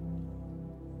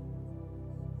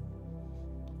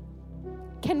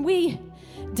 Can we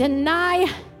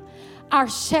deny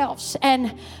ourselves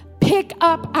and pick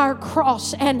up our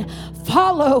cross and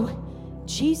follow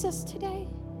Jesus today?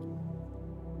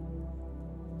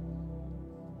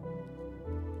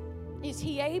 Is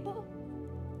he able?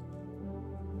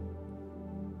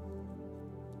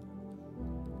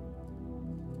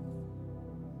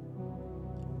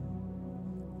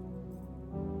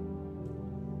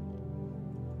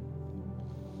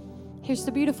 Here's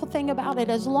the beautiful thing about it.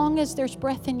 As long as there's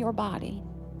breath in your body,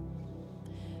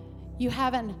 you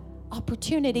have an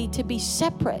opportunity to be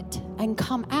separate and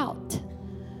come out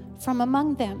from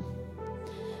among them.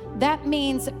 That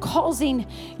means causing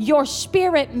your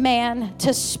spirit man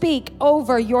to speak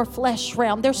over your flesh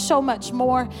realm. There's so much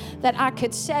more that I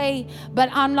could say, but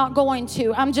I'm not going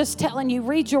to. I'm just telling you,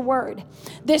 read your word.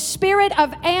 This spirit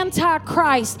of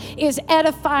Antichrist is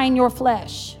edifying your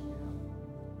flesh.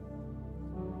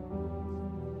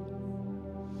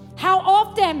 How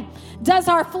often does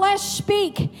our flesh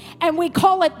speak and we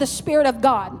call it the Spirit of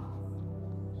God?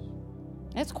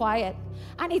 It's quiet.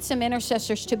 I need some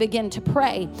intercessors to begin to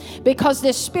pray, because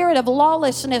this spirit of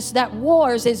lawlessness that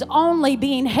wars is only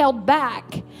being held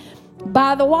back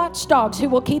by the watchdogs who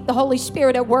will keep the Holy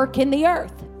Spirit at work in the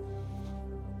earth.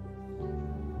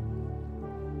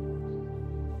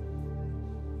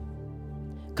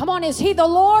 Come on, is he the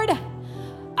Lord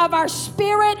of our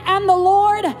spirit and the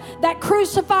Lord that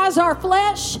crucifies our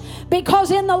flesh?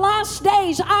 Because in the last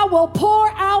days I will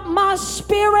pour out my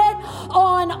spirit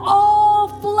on all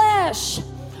flesh.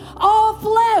 All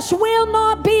flesh will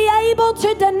not be able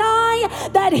to deny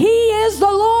that he is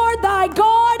the Lord thy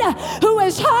God, who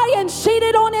is high and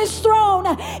seated on his throne.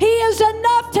 He is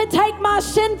enough to take my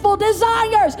sinful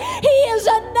desires. He is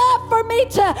enough for me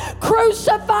to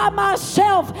crucify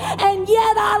myself, and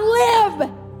yet I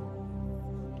live.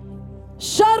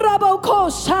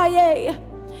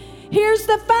 Here's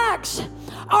the facts.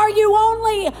 Are you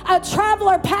only a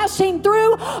traveler passing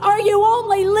through? Are you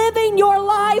only living your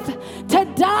life to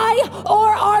die,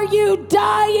 or are you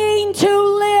dying to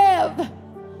live?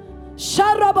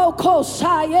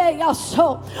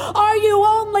 Are you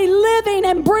only living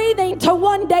and breathing to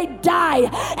one day die,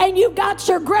 and you got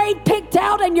your grave picked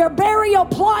out and your burial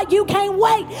plot, you can't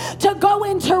wait to go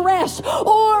into rest?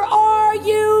 Or are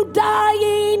you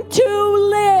dying to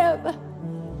live?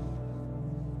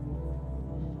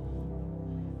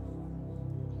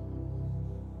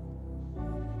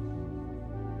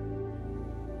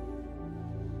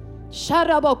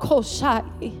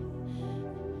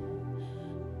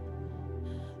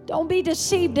 Don't be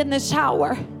deceived in this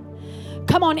hour.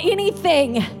 Come on,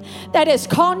 anything that is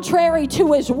contrary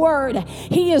to his word,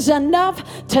 he is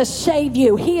enough to save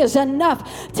you. He is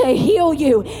enough to heal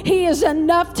you. He is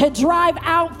enough to drive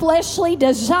out fleshly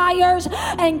desires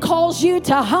and cause you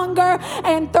to hunger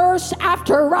and thirst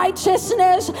after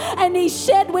righteousness. And he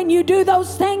said, when you do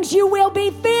those things, you will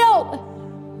be filled.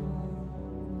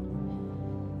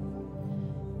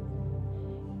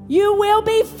 You will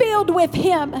be filled with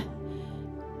him.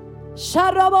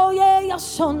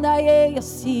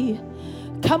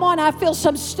 Come on, I feel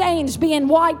some stains being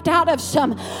wiped out of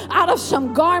some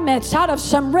garments, out of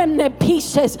some remnant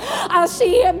pieces. I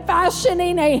see him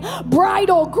fashioning a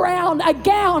bridal gown, a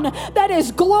gown that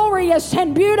is glorious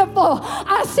and beautiful.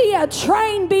 I see a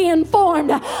train being formed.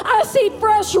 I see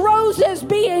fresh roses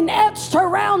being etched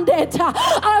around it.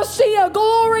 I see a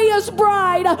glorious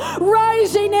bride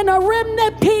rising in a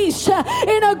remnant piece,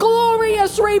 in a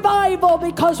glorious revival,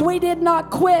 because we did not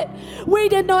quit. We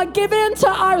did not give in to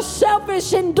our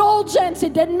selfish indulgence.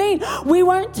 It didn't mean we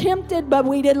weren't tempted, but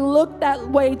we didn't look that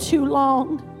way too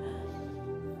long.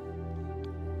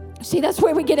 See, that's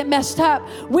where we get it messed up.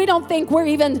 We don't think we're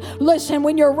even, listen,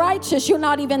 when you're righteous, you're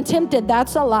not even tempted.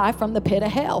 That's a lie from the pit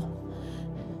of hell.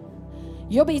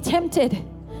 You'll be tempted.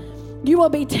 You will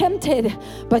be tempted,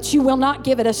 but you will not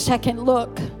give it a second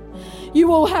look. You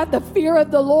will have the fear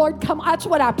of the Lord come. That's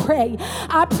what I pray.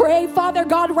 I pray, Father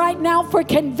God, right now for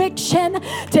conviction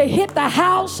to hit the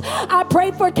house. I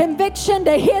pray for conviction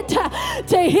to hit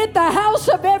the house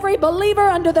of every believer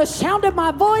under the sound of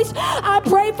my voice. I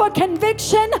pray for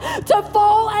conviction to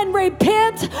fall and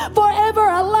repent for ever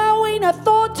allowing a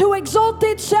thought to exalt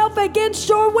itself against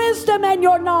your wisdom and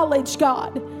your knowledge,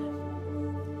 God.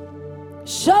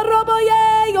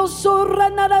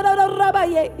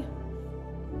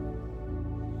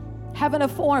 Having a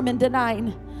form and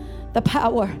denying the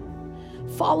power,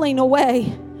 falling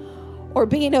away, or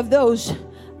being of those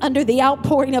under the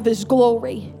outpouring of his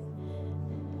glory.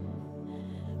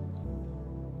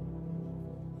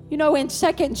 You know, in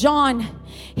 2 John,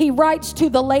 he writes to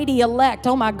the lady elect.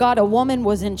 Oh my God, a woman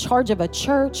was in charge of a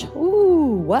church.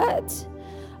 Ooh, what?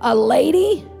 A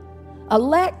lady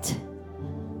elect?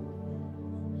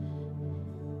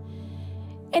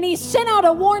 And he sent out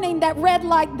a warning that read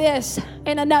like this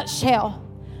in a nutshell.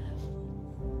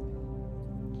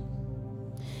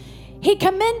 He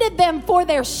commended them for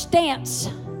their stance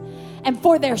and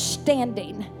for their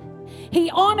standing. He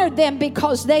honored them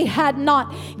because they had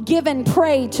not given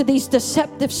prey to these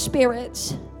deceptive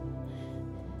spirits.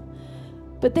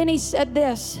 But then he said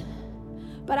this,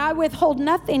 but I withhold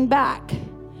nothing back,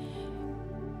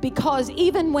 because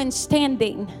even when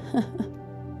standing,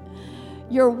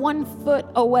 you're 1 foot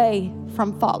away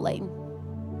from falling.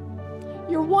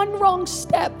 You're one wrong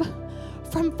step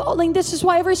from falling. This is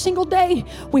why every single day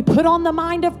we put on the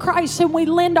mind of Christ and we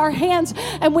lend our hands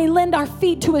and we lend our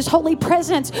feet to his holy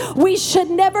presence. We should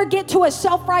never get to a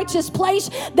self-righteous place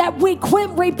that we quit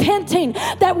repenting,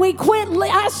 that we quit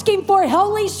asking for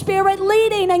Holy Spirit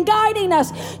leading and guiding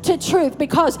us to truth,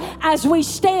 because as we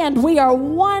stand, we are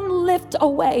one lift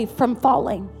away from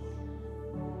falling.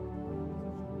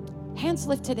 Hands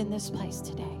lifted in this place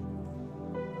today.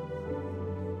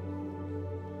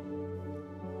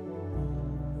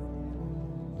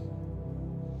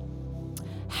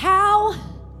 How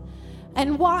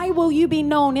and why will you be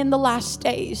known in the last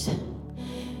days?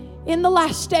 In the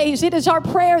last days, it is our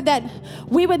prayer that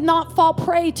we would not fall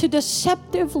prey to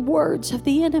deceptive words of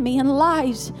the enemy and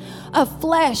lies of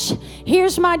flesh.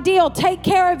 Here's my deal. Take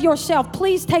care of yourself.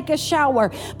 Please take a shower.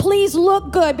 Please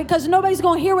look good, because nobody's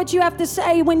going to hear what you have to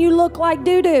say when you look like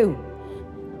doo-doo.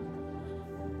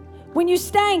 When you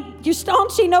stank, you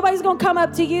staunchy, nobody's going to come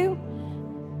up to you.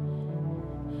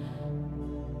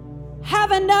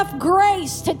 Have enough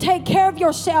grace to take care of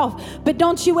yourself, but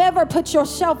don't you ever put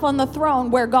yourself on the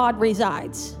throne where God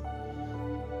resides.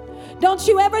 Don't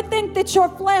you ever think that your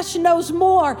flesh knows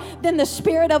more than the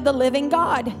Spirit of the living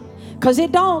God, because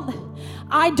it don't.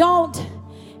 I don't.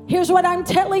 Here's what I'm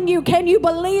telling you. Can you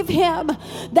believe him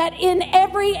that in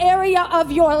every area of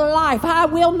your life, I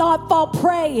will not fall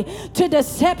prey to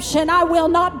deception. I will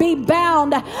not be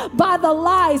bound by the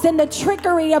lies and the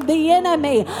trickery of the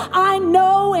enemy. I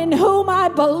know in whom I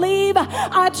believe.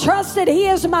 I trust that he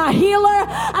is my healer.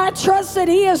 I trust that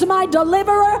he is my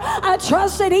deliverer. I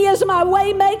trust that he is my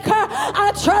way maker.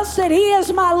 I trust that he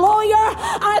is my lawyer.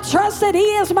 I trust that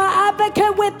he is my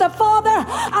advocate with the Father.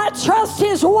 I trust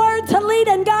his word to lead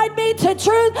and guide me to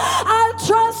truth. I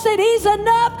trust that he's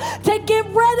enough to get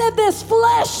rid of this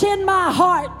flesh in my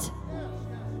heart.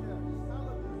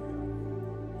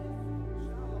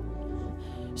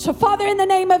 So, Father, in the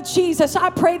name of Jesus, I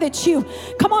pray that you,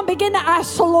 come on, begin to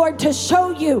ask the Lord to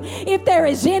show you if there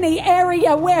is any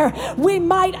area where we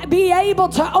might be able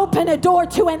to open a door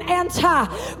to an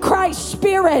anti-Christ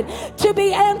spirit. To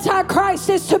be anti-Christ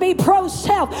is to be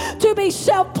pro-self, to be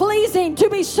self-pleasing, to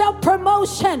be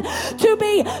self-promotion, to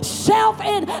be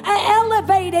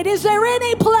self-elevated. Is there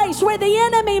any place where the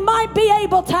enemy might be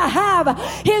able to have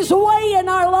his way in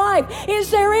our life?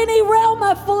 Is there any realm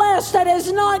of flesh that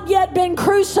has not yet been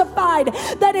crucified,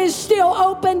 that is still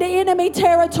open to enemy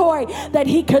territory, that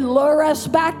he could lure us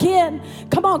back in?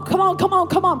 Come on, come on, come on,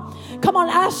 come on. Come on,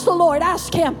 ask the Lord,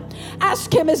 ask him.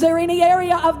 Ask him, is there any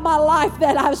area of my life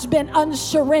that has been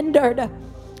unsurrendered?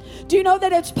 Do you know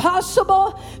that it's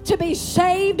possible to be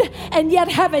saved and yet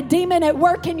have a demon at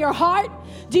work in your heart?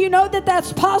 Do you know that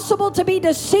that's possible, to be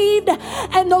deceived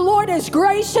and the Lord is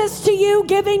gracious to you,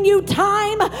 giving you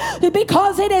time,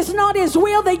 because it is not his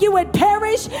will that you would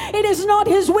perish. It is not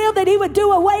his will that he would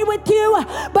do away with you.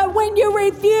 But when you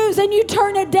refuse and you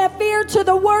turn a deaf ear to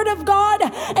the word of God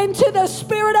and to the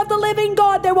Spirit of the living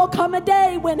God, there will come a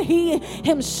day when he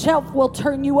himself will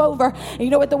turn you over. And you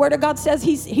know what the word of God says?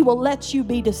 He will let you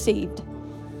be deceived.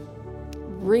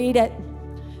 Read it.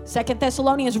 2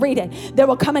 Thessalonians, read it. There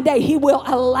will come a day he will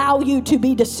allow you to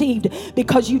be deceived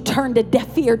because you turned a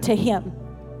deaf ear to him.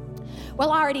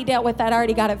 Well, I already dealt with that. I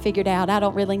already got it figured out. I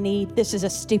don't really need, this is a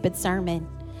stupid sermon.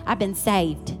 I've been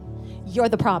saved. You're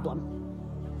the problem.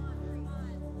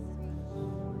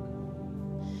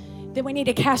 Then we need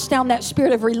to cast down that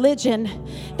spirit of religion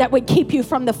that would keep you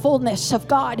from the fullness of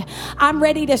God. I'm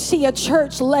ready to see a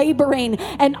church laboring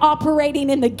and operating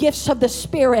in the gifts of the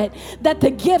Spirit, that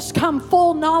the gifts come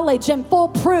full knowledge and full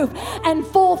proof and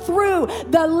full through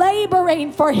the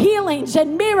laboring for healings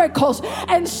and miracles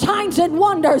and signs and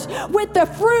wonders with the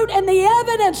fruit and the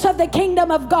evidence of the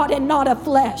kingdom of God and not of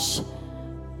flesh.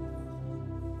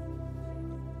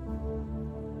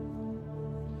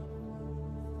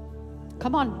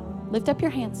 Come on. Lift up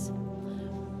your hands.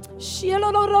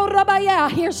 I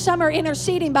hear Summer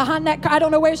interceding behind that. I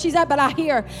don't know where she's at, but I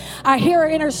hear her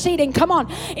interceding. Come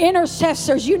on,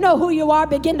 intercessors, you know who you are.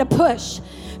 Begin to push.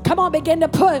 Come on, begin to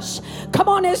push. Come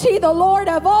on, is He the Lord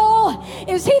of all?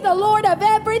 Is He the Lord of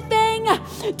everything?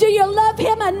 Do you love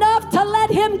Him enough to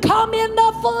let Him come in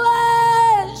the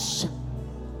flesh?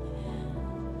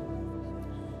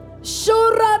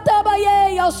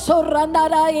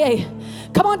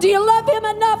 Come on, do you love Him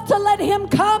enough to let Him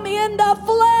come in the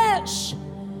flesh?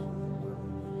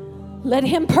 Let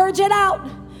Him purge it out.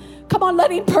 Come on,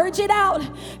 let Him purge it out.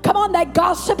 Come on, that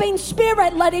gossiping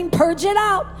spirit, let Him purge it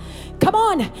out. Come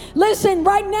on, listen,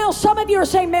 right now, some of you are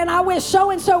saying, man, I wish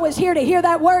so-and-so was here to hear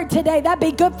that word today. That'd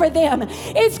be good for them.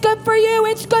 It's good for you.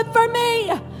 It's good for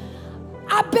me.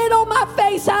 I've been on my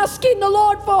face asking the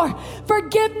Lord for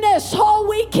forgiveness all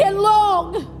weekend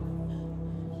long.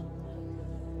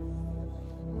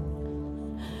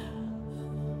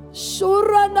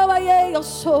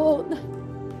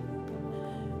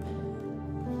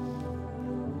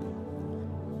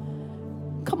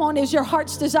 Come on, is your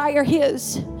heart's desire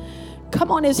His? Come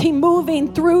on, is He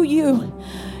moving through you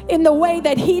in the way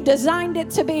that He designed it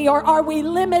to be? Or are we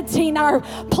limiting our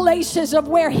places of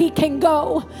where He can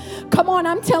go? Come on,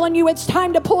 I'm telling you, it's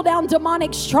time to pull down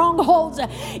demonic strongholds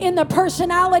in the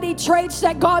personality traits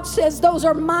that God says those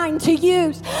are mine to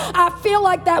use. I feel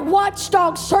like that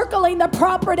watchdog circling the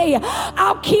property.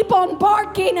 I'll keep on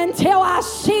barking until I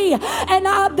see, and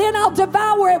then I'll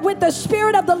devour it with the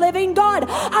Spirit of the living God.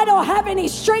 I don't have any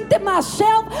strength in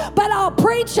myself, but I'll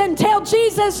preach until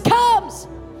Jesus comes.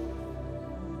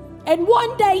 And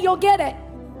one day you'll get it.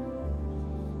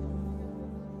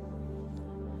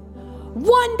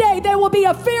 One day there will be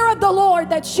a fear of the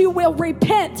Lord that you will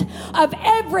repent of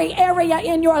every area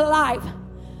in your life.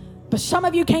 But some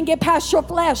of you can't get past your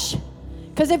flesh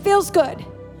because it feels good.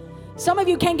 Some of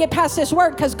you can't get past this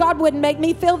word because God wouldn't make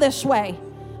me feel this way.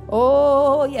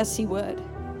 Oh, yes, He would.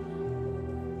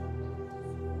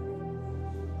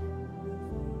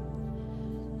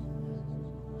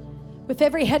 With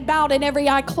every head bowed and every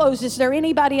eye closed, is there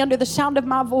anybody under the sound of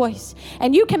my voice?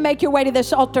 And you can make your way to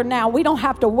this altar now. We don't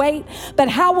have to wait. But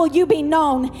how will you be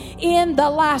known in the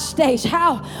last days?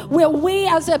 How will we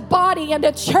as a body and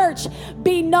a church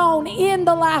be known in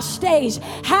the last days?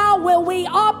 How will we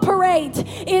operate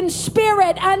in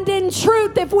spirit and in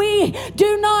truth if we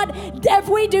do not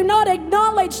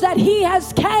acknowledge that He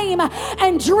has came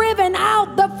and driven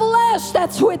out the flesh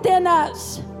that's within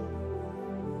us?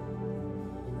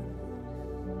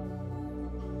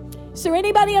 Is there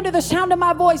anybody under the sound of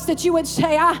my voice that you would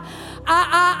say,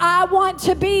 I want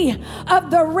to be of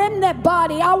the remnant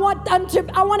body. I want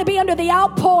to be under the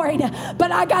outpouring,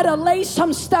 but I got to lay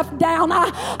some stuff down.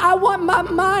 I want my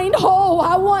mind whole.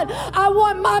 I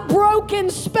want my broken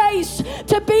space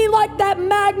to be like that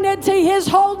magnet to His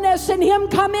wholeness, and Him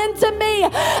come into me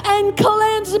and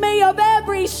cleanse me of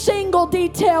every single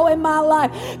detail in my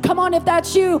life. Come on, if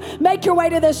that's you, make your way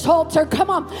to this altar. Come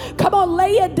on,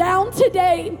 lay it down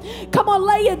today. Come on,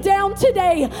 lay it down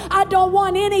today. I don't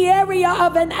want any area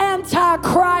of an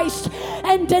antichrist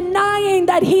and denying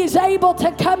that He's able to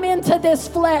come into this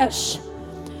flesh.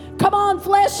 Come on,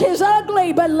 flesh is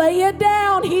ugly, but lay it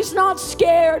down. He's not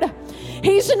scared.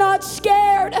 He's not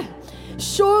scared.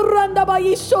 Come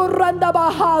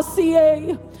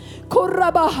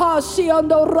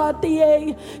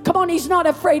on, He's not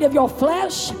afraid of your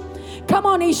flesh. Come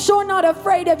on, He's sure not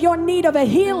afraid of your need of a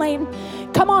healing.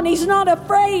 Come on, He's not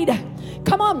afraid.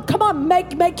 Come on,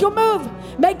 make your move.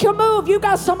 Make your move. You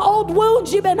got some old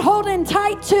wounds you've been holding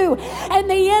tight to, and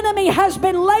the enemy has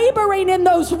been laboring in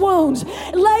those wounds,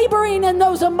 laboring in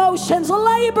those emotions,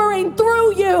 laboring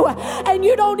through you, and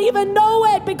you don't even know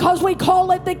it because we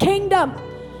call it the kingdom.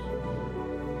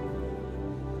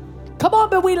 Come on,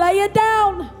 but we lay it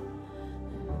down.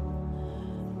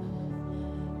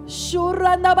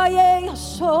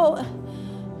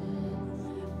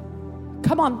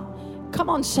 Come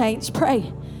on, saints,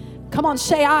 pray. Come on,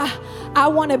 say, I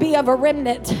want to be of a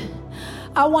remnant.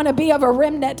 I want to be of a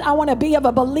remnant. I want to be of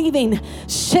a believing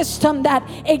system that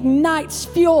ignites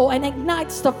fuel and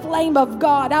ignites the flame of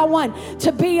God. I want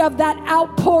to be of that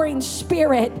outpouring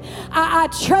spirit. I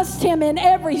trust Him in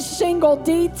every single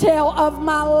detail of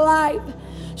my life.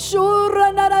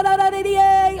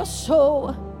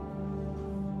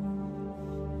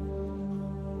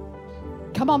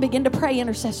 Come on, begin to pray,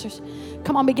 intercessors.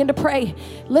 Come on, begin to pray.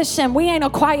 Listen, we ain't a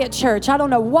quiet church. I don't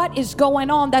know what is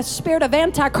going on. That spirit of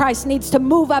Antichrist needs to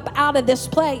move up out of this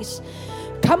place.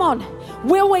 Come on.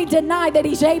 Will we deny that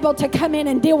He's able to come in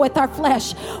and deal with our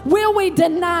flesh? Will we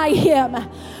deny Him?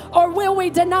 Or will we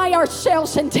deny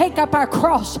ourselves and take up our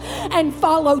cross and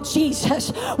follow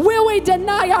Jesus? Will we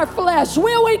deny our flesh?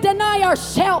 Will we deny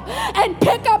ourselves and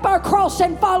pick up our cross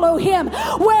and follow Him?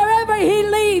 Wherever He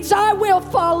leads, I will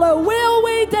follow. Will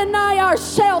we deny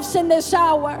ourselves in this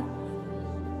hour?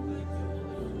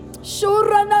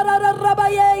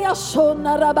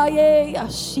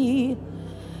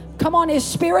 Come on, His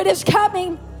Spirit is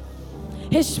coming.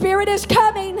 His Spirit is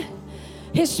coming.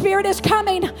 His Spirit is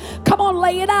coming. Come on,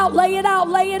 lay it out, lay it out,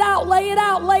 lay it out, lay it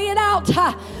out, lay it out.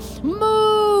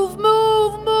 Move,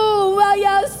 move, move.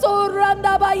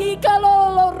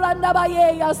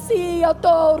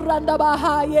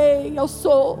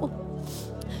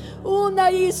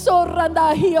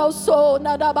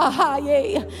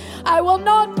 I will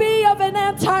not be of an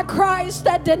antichrist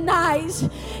that denies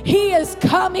He is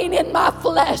coming in my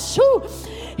flesh.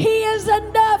 He is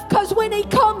enough, because when He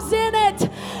comes in it,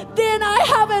 then I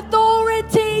have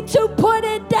authority to put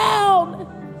it down.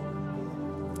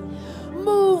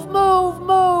 Move, move,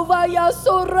 move.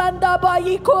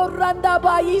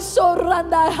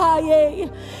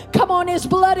 Come on, His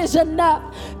blood is enough.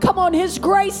 Come on, His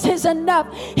grace is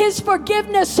enough. His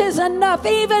forgiveness is enough,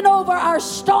 even over our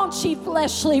staunchy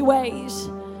fleshly ways.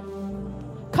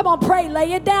 Come on, pray.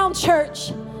 Lay it down,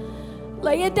 church.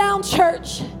 Lay it down,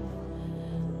 church.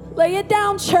 Lay it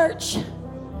down, church.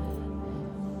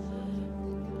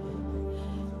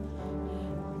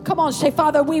 Come on, say,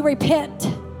 Father, we repent.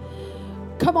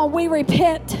 Come on, we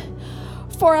repent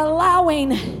for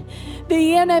allowing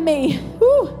the enemy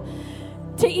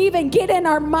to even get in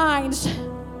our minds.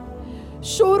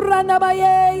 Some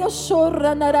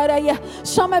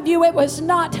of you, it was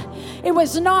not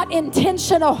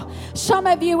intentional. Some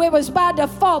of you, it was by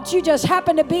default. You just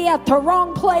happened to be at the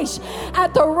wrong place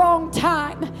at the wrong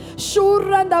time.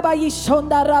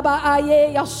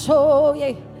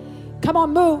 Come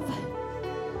on, move.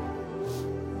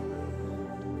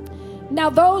 Now,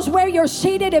 those where you're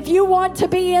seated, if you want to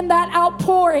be in that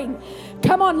outpouring,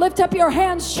 come on, lift up your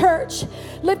hands, church.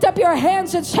 Lift up your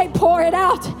hands and say, pour it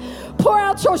out. Pour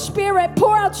out your Spirit.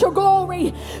 Pour out your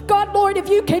glory. God, Lord, if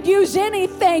you could use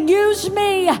anything, use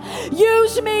me.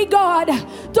 Use me, God.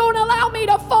 Don't allow me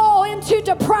to fall into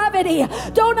depravity.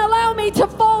 Don't allow me to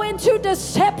fall into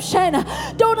deception.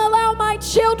 Don't allow my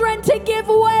children to give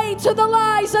way to the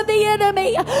lies of the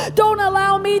enemy. Don't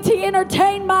allow me to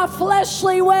entertain my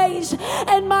fleshly ways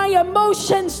and my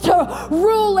emotions to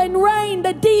rule and reign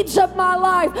the deeds of my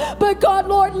life. But God,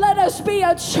 Lord, let us be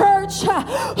a church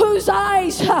whose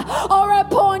eyes are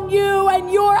upon you and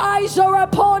your eyes are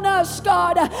upon us,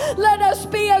 God. Let us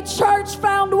be a church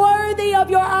found worthy of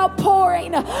your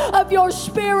outpouring, of your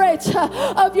Spirit,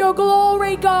 of your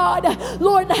glory, God.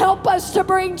 Lord, help us to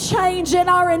bring change in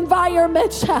our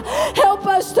environments. Help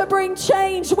us to bring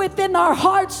change within our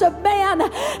hearts of man.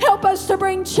 Help us to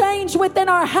bring change within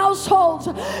our households.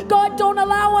 God, don't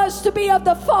allow us to be of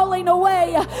the falling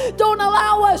away. Don't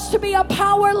allow us to be a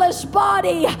powerless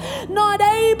body, not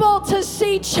able to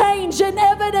see change and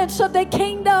evidence of the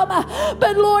kingdom.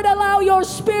 But Lord, allow your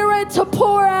Spirit to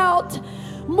pour out.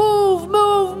 Move,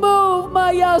 move, move.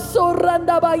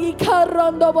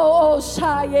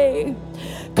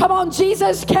 Come on,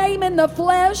 Jesus came in the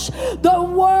flesh. The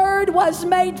Word was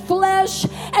made flesh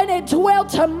and it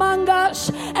dwelt among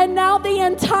us. And now the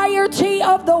entirety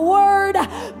of the Word,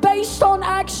 based on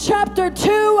Acts chapter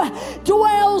 2,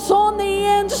 dwells on the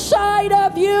inside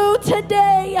of you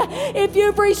today. If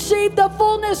you've received the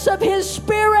fullness of His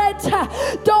Spirit,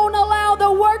 don't allow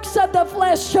the works of the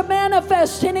flesh to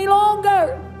manifest any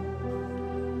longer.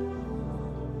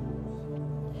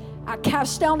 I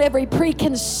cast down every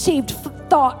preconceived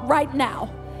thought right now.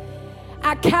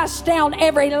 I cast down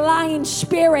every lying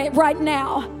spirit right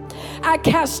now. I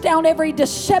cast down every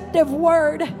deceptive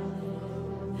word.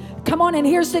 Come on, and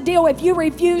here's the deal. If you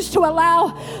refuse to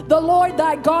allow the Lord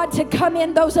thy God to come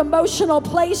in those emotional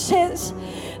places,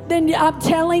 then I'm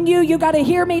telling you, you got to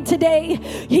hear me today.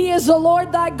 He is the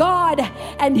Lord thy God,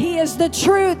 and He is the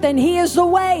truth, and He is the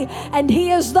way, and He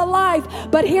is the life.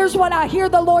 But here's what I hear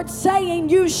the Lord saying: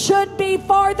 you should be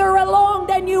farther along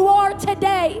than you are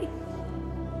today.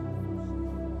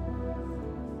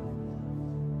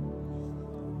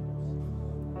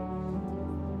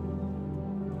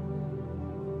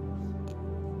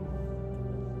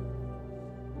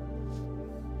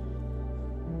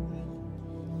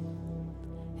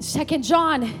 Second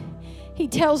John, he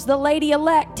tells the lady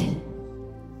elect,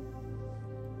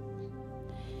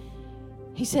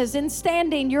 he says, in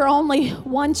standing, you're only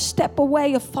one step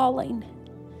away of falling.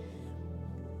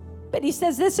 But he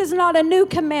says, this is not a new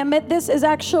commandment. This is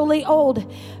actually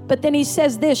old. But then he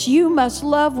says this: you must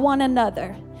love one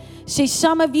another. See,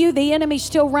 some of you, the enemy's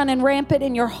still running rampant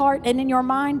in your heart and in your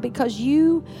mind because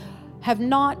you have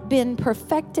not been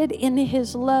perfected in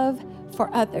his love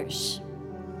for others.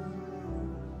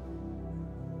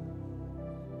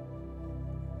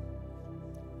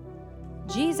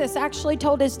 Jesus actually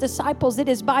told his disciples, it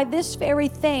is by this very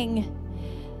thing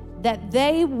that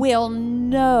they will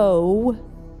know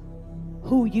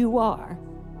who you are.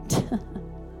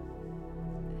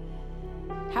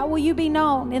 How will you be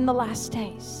known in the last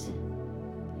days?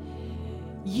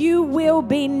 You will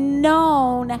be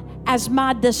known as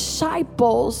my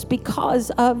disciples because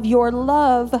of your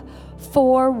love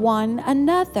for one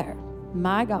another.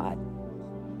 My God.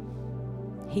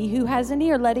 He who has an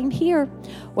ear, let him hear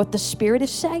what the Spirit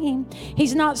is saying.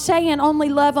 He's not saying only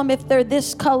love them if they're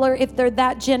this color, if they're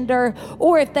that gender,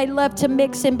 or if they love to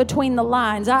mix in between the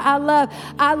lines. I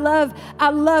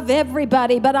love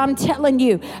everybody, but I'm telling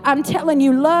you,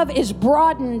 love is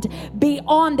broadened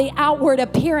beyond the outward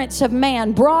appearance of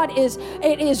man.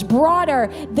 It is broader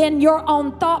than your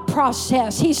own thought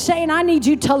process. He's saying, I need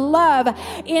you to love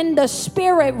in the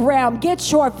spirit realm.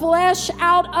 Get your flesh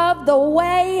out of the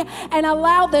way and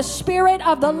allow the Spirit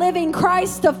of the living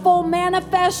Christ to full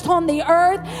manifest on the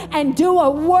earth and do a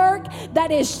work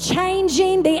that is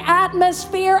changing the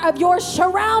atmosphere of your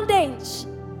surroundings.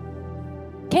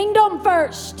 Kingdom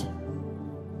first.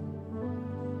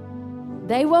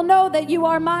 They will know that you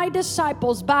are my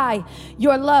disciples by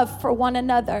your love for one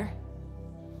another.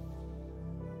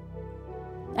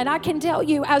 And I can tell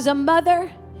you, as a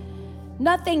mother,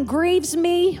 nothing grieves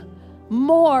me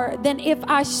more than if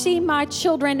I see my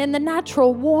children in the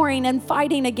natural warring and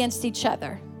fighting against each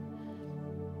other.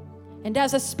 And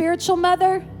as a spiritual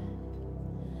mother,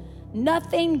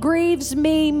 nothing grieves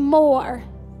me more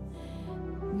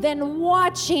than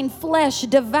watching flesh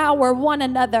devour one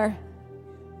another.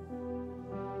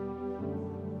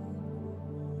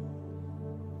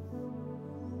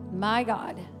 My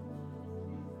God.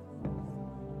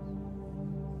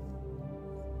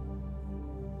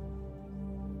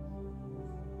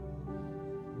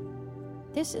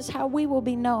 This is how we will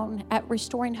be known at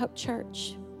Restoring Hope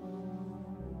Church.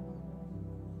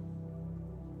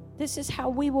 This is how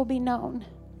we will be known.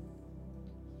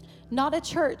 Not a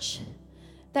church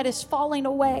that is falling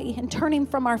away and turning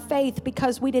from our faith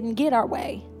because we didn't get our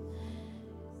way.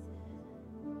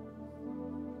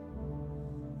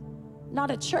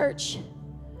 Not a church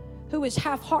who is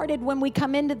half-hearted when we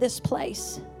come into this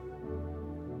place.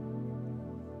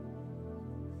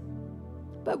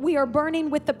 But we are burning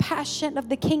with the passion of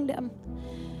the kingdom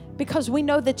because we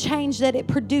know the change that it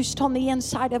produced on the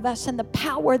inside of us and the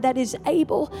power that is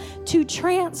able to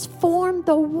transform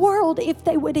the world if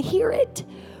they would hear it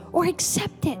or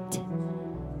accept it.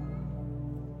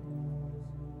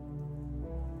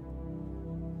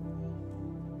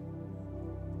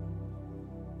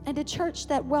 And a church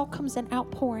that welcomes an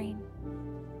outpouring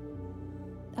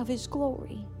of His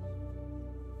glory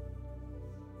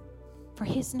for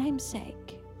His name's sake.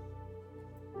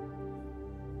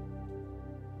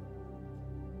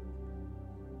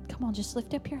 Come on, just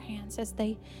lift up your hands as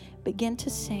they begin to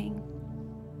sing.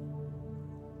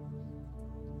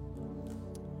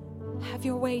 Have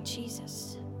your way,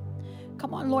 Jesus.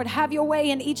 Come on, Lord, have your way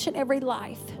in each and every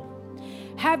life.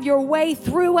 Have your way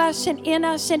through us and in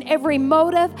us in every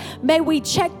motive. May we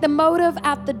check the motive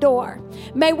at the door.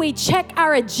 May we check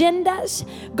our agendas.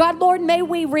 God, Lord, may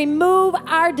we remove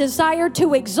our desire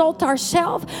to exalt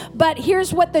ourselves. But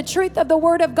here's what the truth of the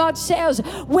Word of God says.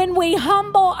 When we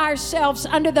humble ourselves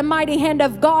under the mighty hand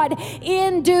of God,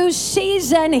 in due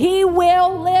season, He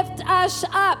will lift us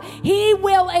up. He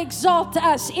will exalt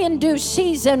us in due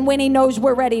season when He knows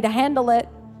we're ready to handle it.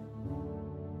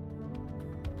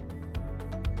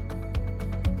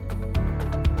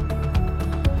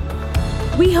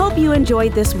 We hope you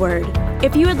enjoyed this word.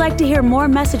 If you would like to hear more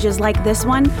messages like this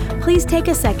one, please take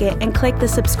a second and click the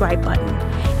subscribe button.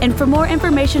 And for more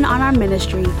information on our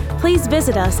ministry, please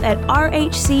visit us at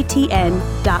rhctn.com.